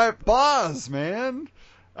 You don't know Brian Boz, man.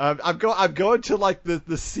 I'm going to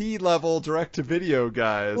the C level direct to video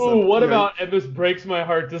guys. Ooh, what about? And this breaks my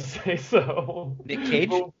heart to say so. Nick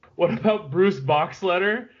Cage. What about Bruce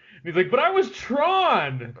Boxletter? And he's like, but I was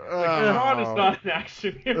Tron. Tron is not an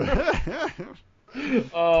action hero.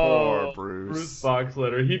 Poor Bruce. Bruce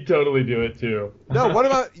Boxletter. He'd totally do it too. No, what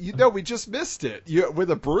about we just missed it.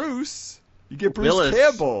 With a Bruce, you get Bruce Willis.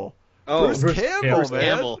 Campbell. Oh, Bruce Campbell, man.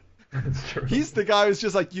 Campbell. That's true. He's the guy who's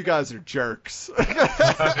just like, you guys are jerks.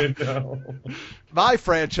 I know. My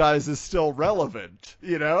franchise is still relevant,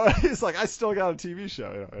 He's like, I still got a TV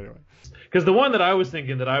show. Anyway. Because the one that I was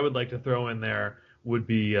thinking that I would like to throw in there would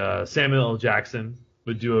be Samuel L. Jackson.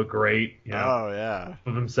 Would do a great, oh yeah,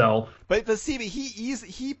 of himself. But see,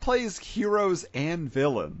 he plays heroes and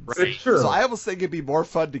villains. Right. True. So I almost think it'd be more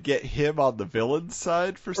fun to get him on the villain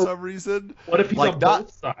side for some reason. What if he's on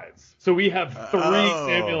both sides? So we have 3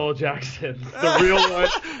 Samuel L. Jacksons, the real one,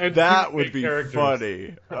 and that 2 would be characters.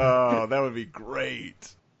 Funny. Oh, that would be great.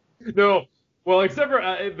 No, well, except for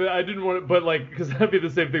I didn't want to, but because that'd be the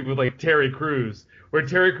same thing with Terry Crews. Where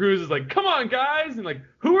Terry Crews is like, come on, guys, and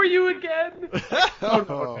who are you again?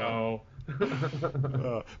 Oh,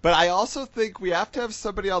 no. But I also think we have to have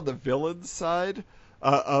somebody on the villain side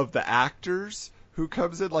of the actors who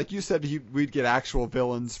comes in. Like you said, we'd get actual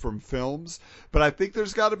villains from films, but I think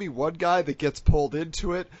there's got to be one guy that gets pulled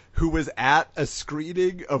into it who was at a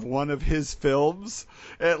screening of one of his films,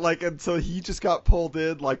 and so he just got pulled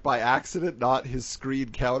in by accident, not his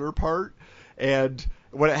screen counterpart, and.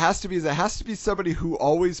 What it has to be is it has to be somebody who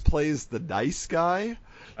always plays the nice guy.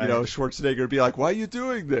 Schwarzenegger would be like, why are you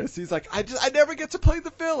doing this? He's like, I never get to play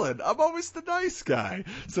the villain. I'm always the nice guy.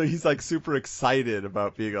 So he's super excited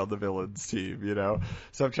about being on the villain's team,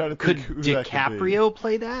 So I'm trying to think who that could be. DiCaprio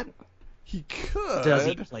play that? He could. Does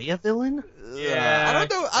he play a villain? Yeah, I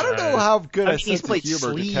don't know how good a he's sense of played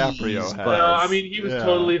humor sleaze, DiCaprio has. but- Well, I mean, he was Yeah.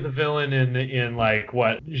 totally the villain in like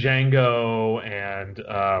what Django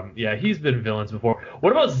and he's been villains before.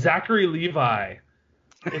 What about Zachary Levi?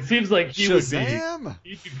 It seems like he'd Shazam.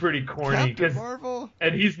 be pretty corny, Captain Marvel.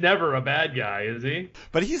 and he's never a bad guy, is he?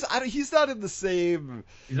 But he's not in the same.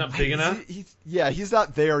 He's not big enough. He's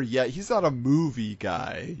not there yet. He's not a movie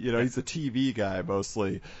guy. You know, he's a TV guy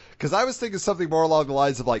mostly. Because I was thinking something more along the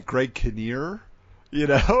lines of like Greg Kinnear. You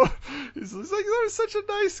know, he's like such a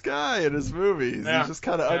nice guy in his movies. Yeah. He's just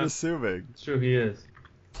kind of Yeah. unassuming. It's true, he is.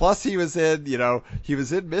 Plus, he was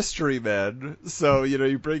in Mystery Men, so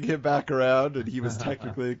you bring him back around, and he was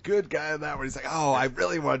technically a good guy in that one. He's like, oh, I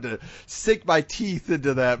really wanted to sink my teeth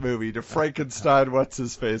into that movie, to Frankenstein, what's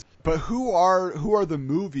his face. But who are the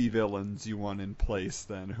movie villains you want in place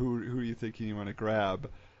then? Who are you thinking you want to grab?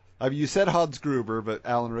 I mean, you said Hans Gruber, but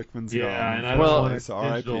Alan Rickman's Yeah, gone. and I Well, don't want so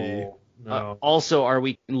R.I.P. digital. No. Also, are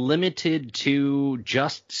we limited to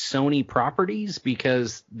just Sony properties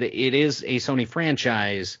because it is a Sony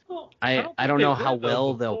franchise? Well, I think don't they know did how those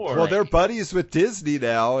well they'll before. Well, they're buddies with Disney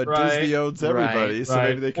now, and Right. Disney owns everybody, so Right.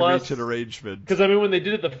 maybe they can Plus- reach an arrangement. Because I mean, when they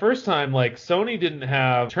did it the first time, like Sony didn't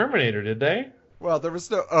have Terminator, did they? Well, there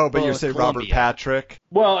was no. Oh, but Well, you're it's saying Robert Columbia. Patrick.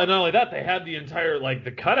 Well, and not only that, they had the entire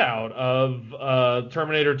the cutout of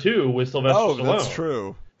Terminator 2 with Sylvester Oh, Stallone. that's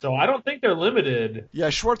true. So I don't think they're limited. Yeah,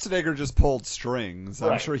 Schwarzenegger just pulled strings. I'm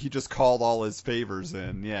Right. sure he just called all his favors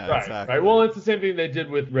in. Yeah, Right, exactly. right. Well, it's the same thing they did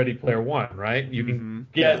with Ready Player One, right? You can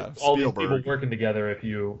Mhm. get Yeah, all these Spielberg. people working together if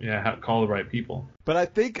you call the right people. But I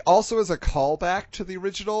think also as a callback to the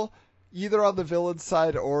original, either on the villain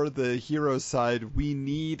side or the hero side, we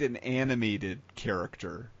need an animated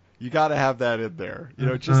character. You got to have that in there.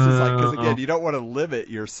 Just as because again, you don't want to limit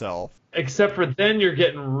yourself. Except for then you're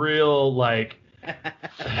getting real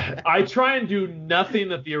I try and do nothing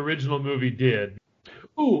that the original movie did.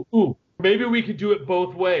 Ooh, maybe we could do it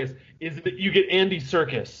both ways. Is that you get Andy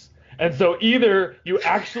Serkis. And so either you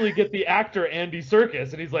actually get the actor Andy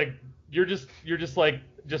Serkis and he's like, you're just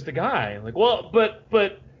a guy. Like, well, but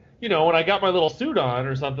when I got my little suit on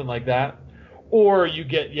or something like that. Or you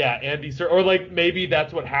get, Andy Serkis. Or maybe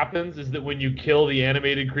that's what happens is that when you kill the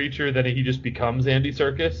animated creature, then he just becomes Andy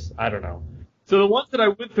Serkis. I don't know. So the ones that I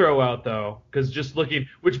would throw out, though, because just looking,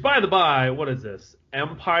 which by the by, what is this?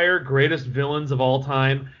 Empire, greatest villains of all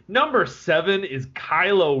time. Number 7 is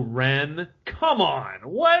Kylo Ren. Come on,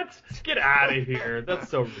 what? Get out of here. That's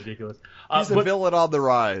so ridiculous. He's a villain on the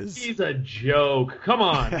rise. He's a joke. Come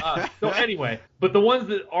on. So anyway, but the ones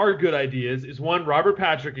that are good ideas is one, Robert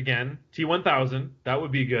Patrick again, T-1000. That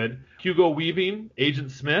would be good. Hugo Weaving,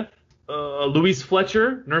 Agent Smith. Louise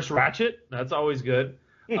Fletcher, Nurse Ratched. That's always good.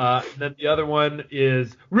 Then the other one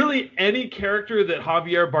is really any character that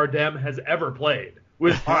Javier Bardem has ever played.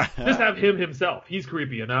 Just have him himself. He's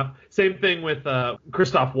creepy enough. Same thing with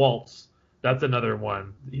Christoph Waltz. That's another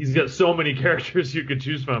one. He's got so many characters you could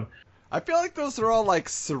choose from. I feel like those are all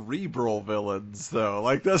cerebral villains,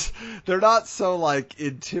 though. They're not so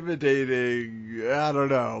intimidating. I don't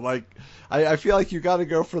know. I feel like you got to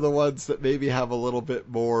go for the ones that maybe have a little bit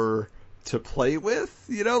more to play with.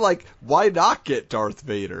 Why not get Darth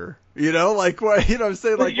Vader? What I'm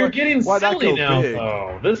saying? But you're getting why not silly go now, big?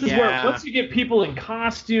 though. This is where once you get people in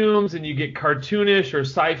costumes and you get cartoonish or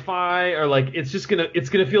sci-fi, or it's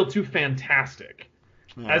gonna feel too fantastic.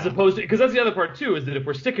 Yeah. As opposed to, because that's the other part too, is that if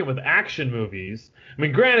we're sticking with action movies, I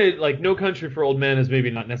mean, granted, No Country for Old Men is maybe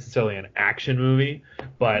not necessarily an action movie,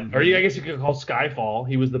 but I guess you could call Skyfall.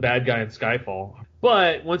 He was the bad guy in Skyfall.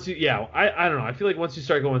 But once you, I don't know. I feel like once you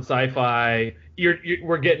start going sci-fi,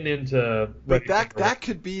 we're getting into. But that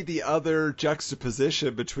could be the other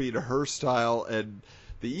juxtaposition between her style and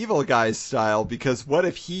the evil guy's style, because what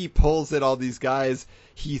if he pulls in all these guys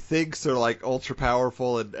he thinks are ultra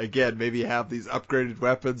powerful and again maybe have these upgraded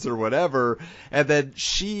weapons or whatever, and then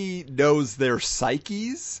she knows their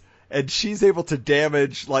psyches and she's able to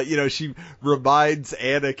damage, she reminds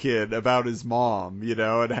Anakin about his mom,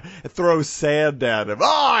 and throws sand at him. Oh,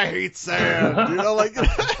 I hate sand,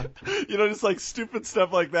 just stupid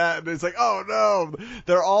stuff like that. And it's oh no,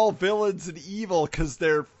 they're all villains and evil because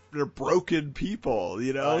they're broken people,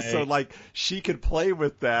 Right. So she could play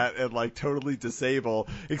with that and totally disable,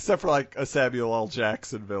 except for a Samuel L.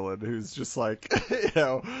 Jackson villain who's just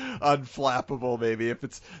unflappable. Maybe if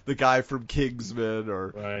it's the guy from Kingsman or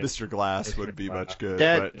Right. Mr. Glass would be much good.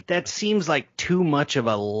 That seems like too much of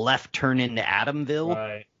a left turn into Adamville.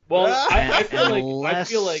 Right. Well, I feel like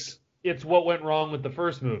Unless- it's what went wrong with the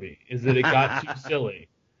first movie, is that it got too silly.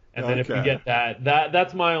 And then if we Okay. get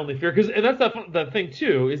that's my only fear. And that's the thing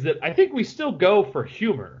too, is that I think we still go for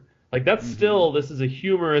humor. Like that's still, this is a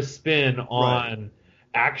humorous spin on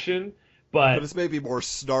action, but it's maybe more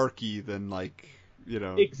snarky than like,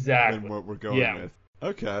 exactly than what we're going with.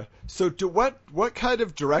 Okay. So what kind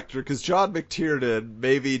of director, because John McTiernan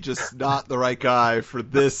maybe just not the right guy for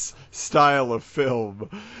this style of film.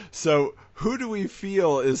 So who do we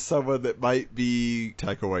feel is someone that might be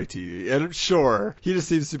Taika Waititi? And I'm sure he just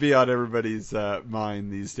seems to be on everybody's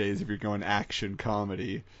mind these days if you're going action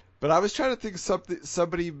comedy. But I was trying to think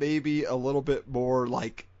somebody maybe a little bit more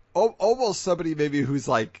like, almost somebody maybe who's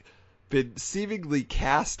like been seemingly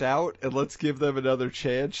cast out, and let's give them another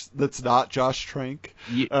chance. That's not Josh Trank.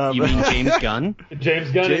 You mean James Gunn?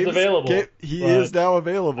 James Gunn is available. He is now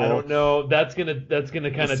available. I don't know. That's gonna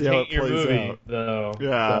kind of taint your movie, though.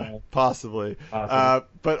 Yeah, so. Possibly.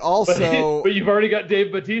 But also, but you've already got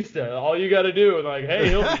Dave Bautista. All you got to do is like, hey,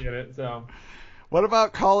 he'll be in it. So. What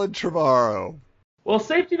about Colin Trevorrow? Well,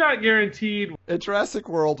 Safety Not Guaranteed. Jurassic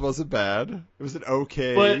World wasn't bad. It was an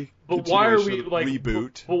okay but why are we like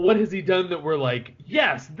reboot? But what has he done that we're like,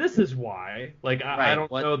 yes, this is why? Like I don't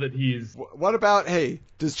know that he's. What about, hey,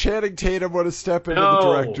 does Channing Tatum want to step into the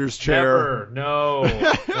director's chair? Never.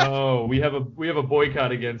 No. We have a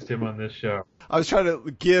boycott against him on this show. I was trying to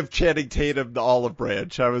give Channing Tatum the olive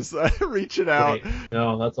branch. I was reaching out. Wait,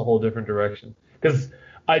 no, that's a whole different direction. Because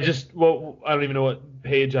I don't even know what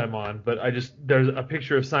page I'm on, but there's a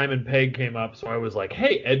picture of Simon Pegg came up, so I was like,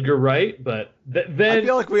 hey, Edgar Wright, but then I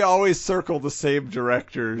feel like we always circle the same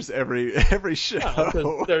directors every show.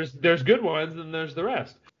 Yeah, there's good ones and there's the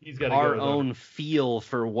rest. He's got our own feel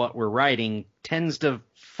for what we're writing tends to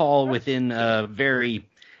fall within a very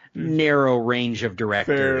narrow range of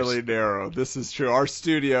directors. Fairly narrow. This is true. Our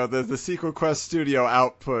studio, the Sequel Quest studio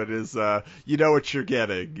output is, you know what you're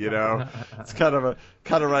getting. It's kind of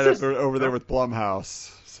right over there with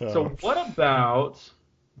Blumhouse. So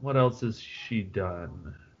what else has she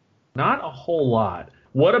done? Not a whole lot.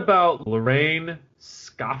 What about Lorraine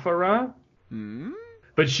Scafaria?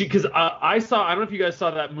 But because I don't know if you guys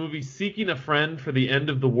saw that movie Seeking a Friend for the End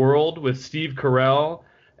of the World with Steve Carell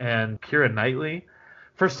and Keira Knightley.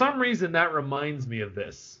 For some reason, that reminds me of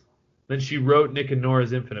this. Then she wrote Nick and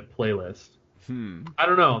Nora's Infinite Playlist. I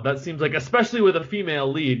don't know. That seems like, especially with a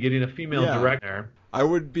female lead, getting a female director. I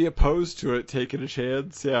would be opposed to it taking a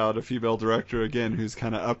chance, on a female director, again, who's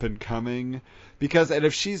kind of up and coming. And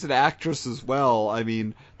if she's an actress as well, I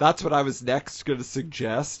mean, that's what I was next going to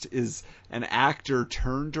suggest, is an actor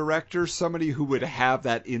turned director, somebody who would have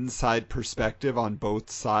that inside perspective on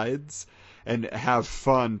both sides and have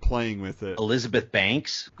fun playing with it. Elizabeth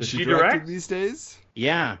Banks. Is she directing these days?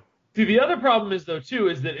 Yeah. See, the other problem is, though, too,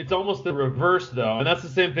 is that it's almost the reverse, though. And that's the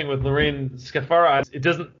same thing with Lorraine Scafaria. It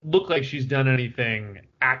doesn't look like she's done anything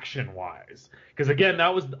action-wise. Because, again,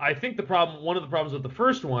 I think one of the problems with the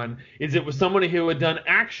first one is it was somebody who had done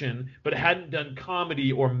action but hadn't done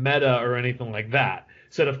comedy or meta or anything like that.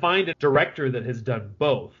 So to find a director that has done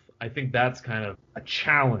both, I think that's kind of a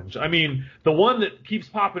challenge. I mean, the one that keeps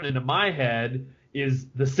popping into my head is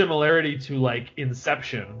the similarity to, like,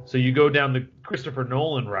 Inception. So you go down the Christopher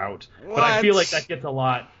Nolan route. What? But I feel like that gets a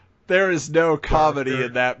lot. There is no comedy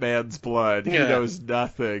in that man's blood. He knows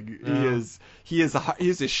nothing. No. He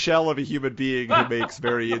is a shell of a human being who makes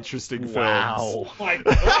very interesting films. Wow. Oh my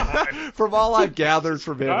God. From all I've gathered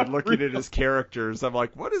from him and looking at his characters, I'm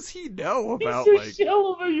like, what does he know about? He's a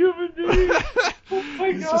shell of a human being. Oh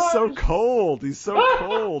my He's God. just so cold. He's so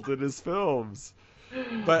cold in his films.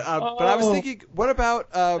 But I was thinking, what about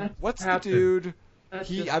what's the dude?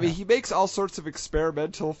 He makes all sorts of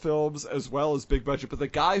experimental films as well as big budget. But the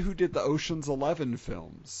guy who did the Ocean's 11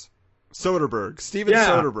 films, Soderbergh, Steven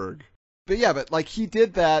Soderbergh. But like he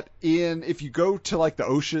did that if you go to like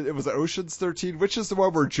it was Ocean's 13, which is the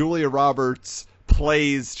one where Julia Roberts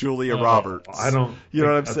plays Julia Roberts. You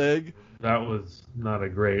know what I'm saying? That was not a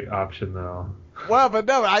great option, though. Well, but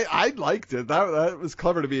no, I liked it. That was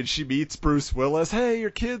clever to me. And she meets Bruce Willis. Hey, your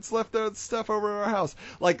kids left their stuff over at our house.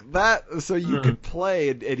 Like that, so you could play,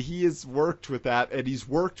 and he has worked with that, and he's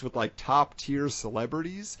worked with like top-tier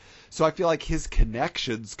celebrities. So I feel like his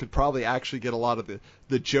connections could probably actually get a lot of the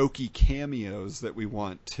jokey cameos that we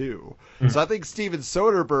want, too. So I think Steven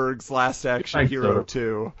Soderbergh's Last Action Hero,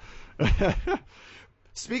 too.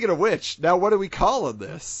 Speaking of which, now what are we calling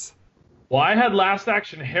this? Well, I had Last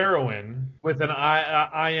Action Heroine with an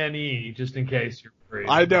I-N-E, just in case you're free.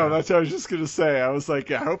 I know, that's what I was just going to say. I was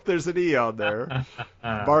like, I hope there's an E on there.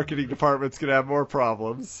 Marketing department's going to have more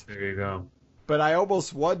problems. There you go. But I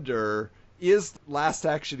almost wonder, is Last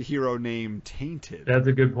Action Hero name tainted? That's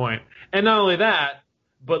a good point. And not only that,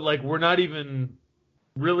 but like we're not even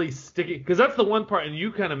really sticking... Because that's the one part, and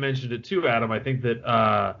you kind of mentioned it too, Adam. I think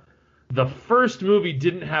that the first movie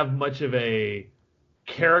didn't have much of a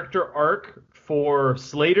character arc for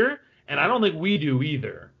Slater, and I don't think we do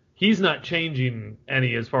either. He's not changing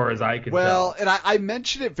any as far as I can tell. Well, and I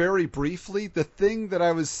mentioned it very briefly. The thing that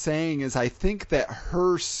I was saying is I think that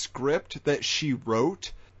her script that she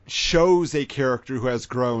wrote shows a character who has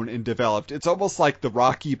grown and developed. It's almost like the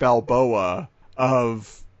Rocky Balboa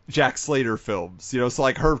of Jack Slater films, you know, so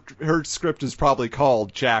like her script is probably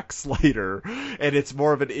called Jack Slater, and it's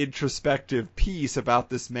more of an introspective piece about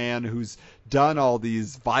this man who's done all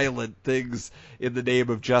these violent things in the name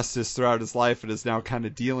of justice throughout his life and is now kind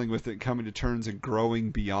of dealing with it, coming to terms and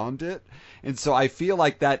growing beyond it. And so I feel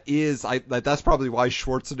like that's probably why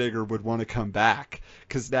Schwarzenegger would want to come back,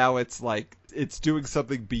 because now it's like it's doing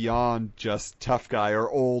something beyond just tough guy or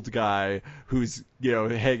old guy who's, you know,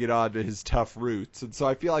 hanging on to his tough roots. And so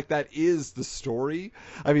I feel like that is the story.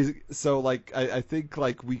 I mean, so like I think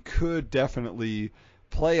like we could definitely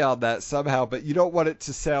play on that somehow, but you don't want it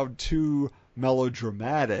to sound too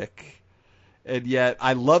melodramatic. And yet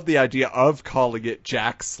I love the idea of calling it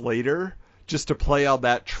Jack Slater, just to play on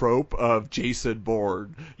that trope of Jason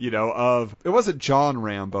Bourne, you know, of it wasn't John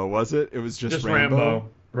Rambo, was it? It was just Rambo.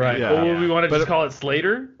 Right. Yeah. Well, we want to just call it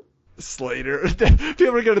Slater? Slater.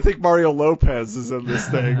 People are going to think Mario Lopez is in this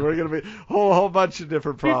thing. We're going to be a whole bunch of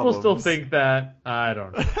different problems. People still think that. I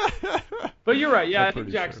don't know. But you're right. Yeah, I think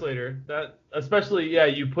Jack sure. Slater. That especially, yeah,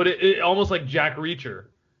 you put it almost like Jack Reacher.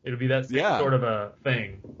 It'll be that same sort of a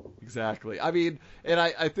thing. Exactly. I mean, and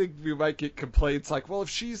I think we might get complaints like, well, if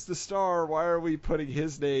she's the star, why are we putting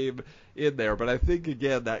his name in there? But I think,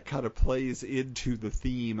 again, that kind of plays into the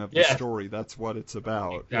theme of the story. That's what it's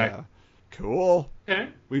about. Exactly. Yeah. Cool. Okay.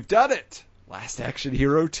 We've done it. Last Action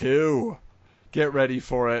Hero 2. Get ready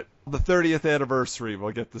for it. The 30th anniversary,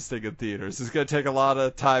 we'll get this thing in theaters. It's going to take a lot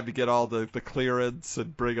of time to get all the clearance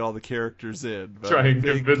and bring all the characters in. Try and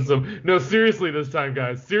convince them. No, seriously this time,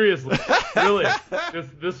 guys. Seriously. Really.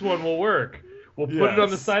 This one will work. We'll put it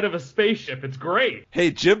on the side of a spaceship. It's great.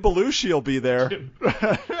 Hey, Jim Belushi will be there.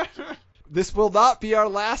 This will not be our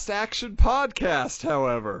last action podcast,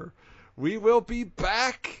 however. We will be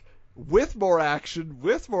back with more action,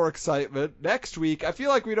 with more excitement next week. I feel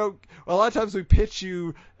like a lot of times we pitch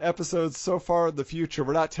you episodes so far in the future,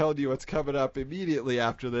 we're not telling you what's coming up immediately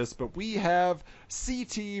after this, but we have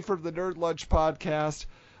CT from the Nerd Lunch podcast,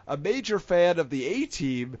 a major fan of the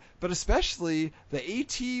A-Team, but especially the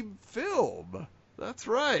A-Team film. That's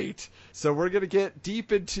right. So we're going to get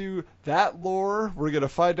deep into that lore. We're going to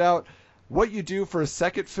find out what you do for a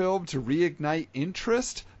second film to reignite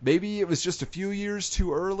interest. Maybe it was just a few years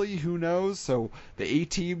too early, who knows? So the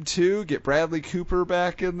A-Team 2, get Bradley Cooper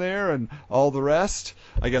back in there and all the rest.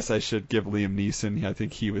 I guess I should give Liam Neeson. I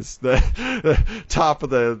think he was the top of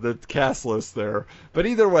the cast list there. But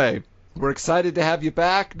either way, we're excited to have you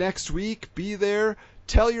back next week. Be there.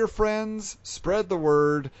 Tell your friends. Spread the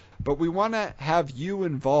word. But we want to have you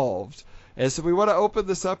involved. And so we want to open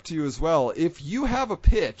this up to you as well. If you have a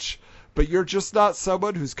pitch, but you're just not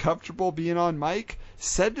someone who's comfortable being on mic,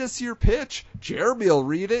 send us your pitch. Jeremy will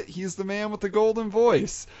read it. He's the man with the golden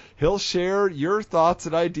voice. He'll share your thoughts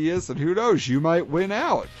and ideas, and who knows, you might win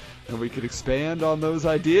out. And we could expand on those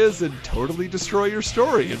ideas and totally destroy your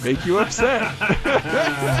story and make you upset.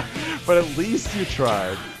 But at least you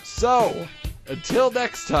tried. So, until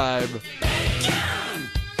next time...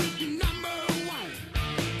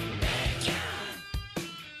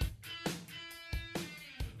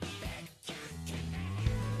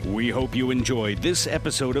 We hope you enjoyed this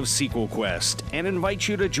episode of Sequel Quest and invite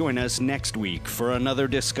you to join us next week for another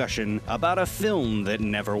discussion about a film that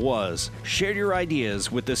never was. Share your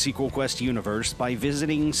ideas with the Sequel Quest universe by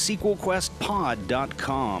visiting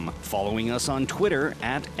sequelquestpod.com, following us on Twitter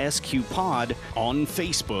at SQPod, on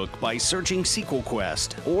Facebook by searching Sequel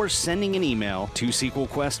Quest, or sending an email to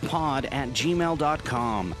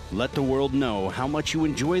sequelquestpod@gmail.com. Let the world know how much you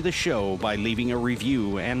enjoy the show by leaving a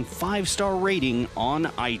review and 5-star rating on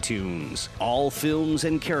iTunes. All films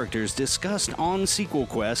and characters discussed on Sequel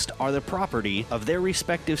Quest are the property of their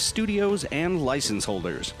respective studios and license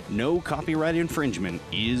holders. No copyright infringement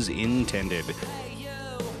is intended.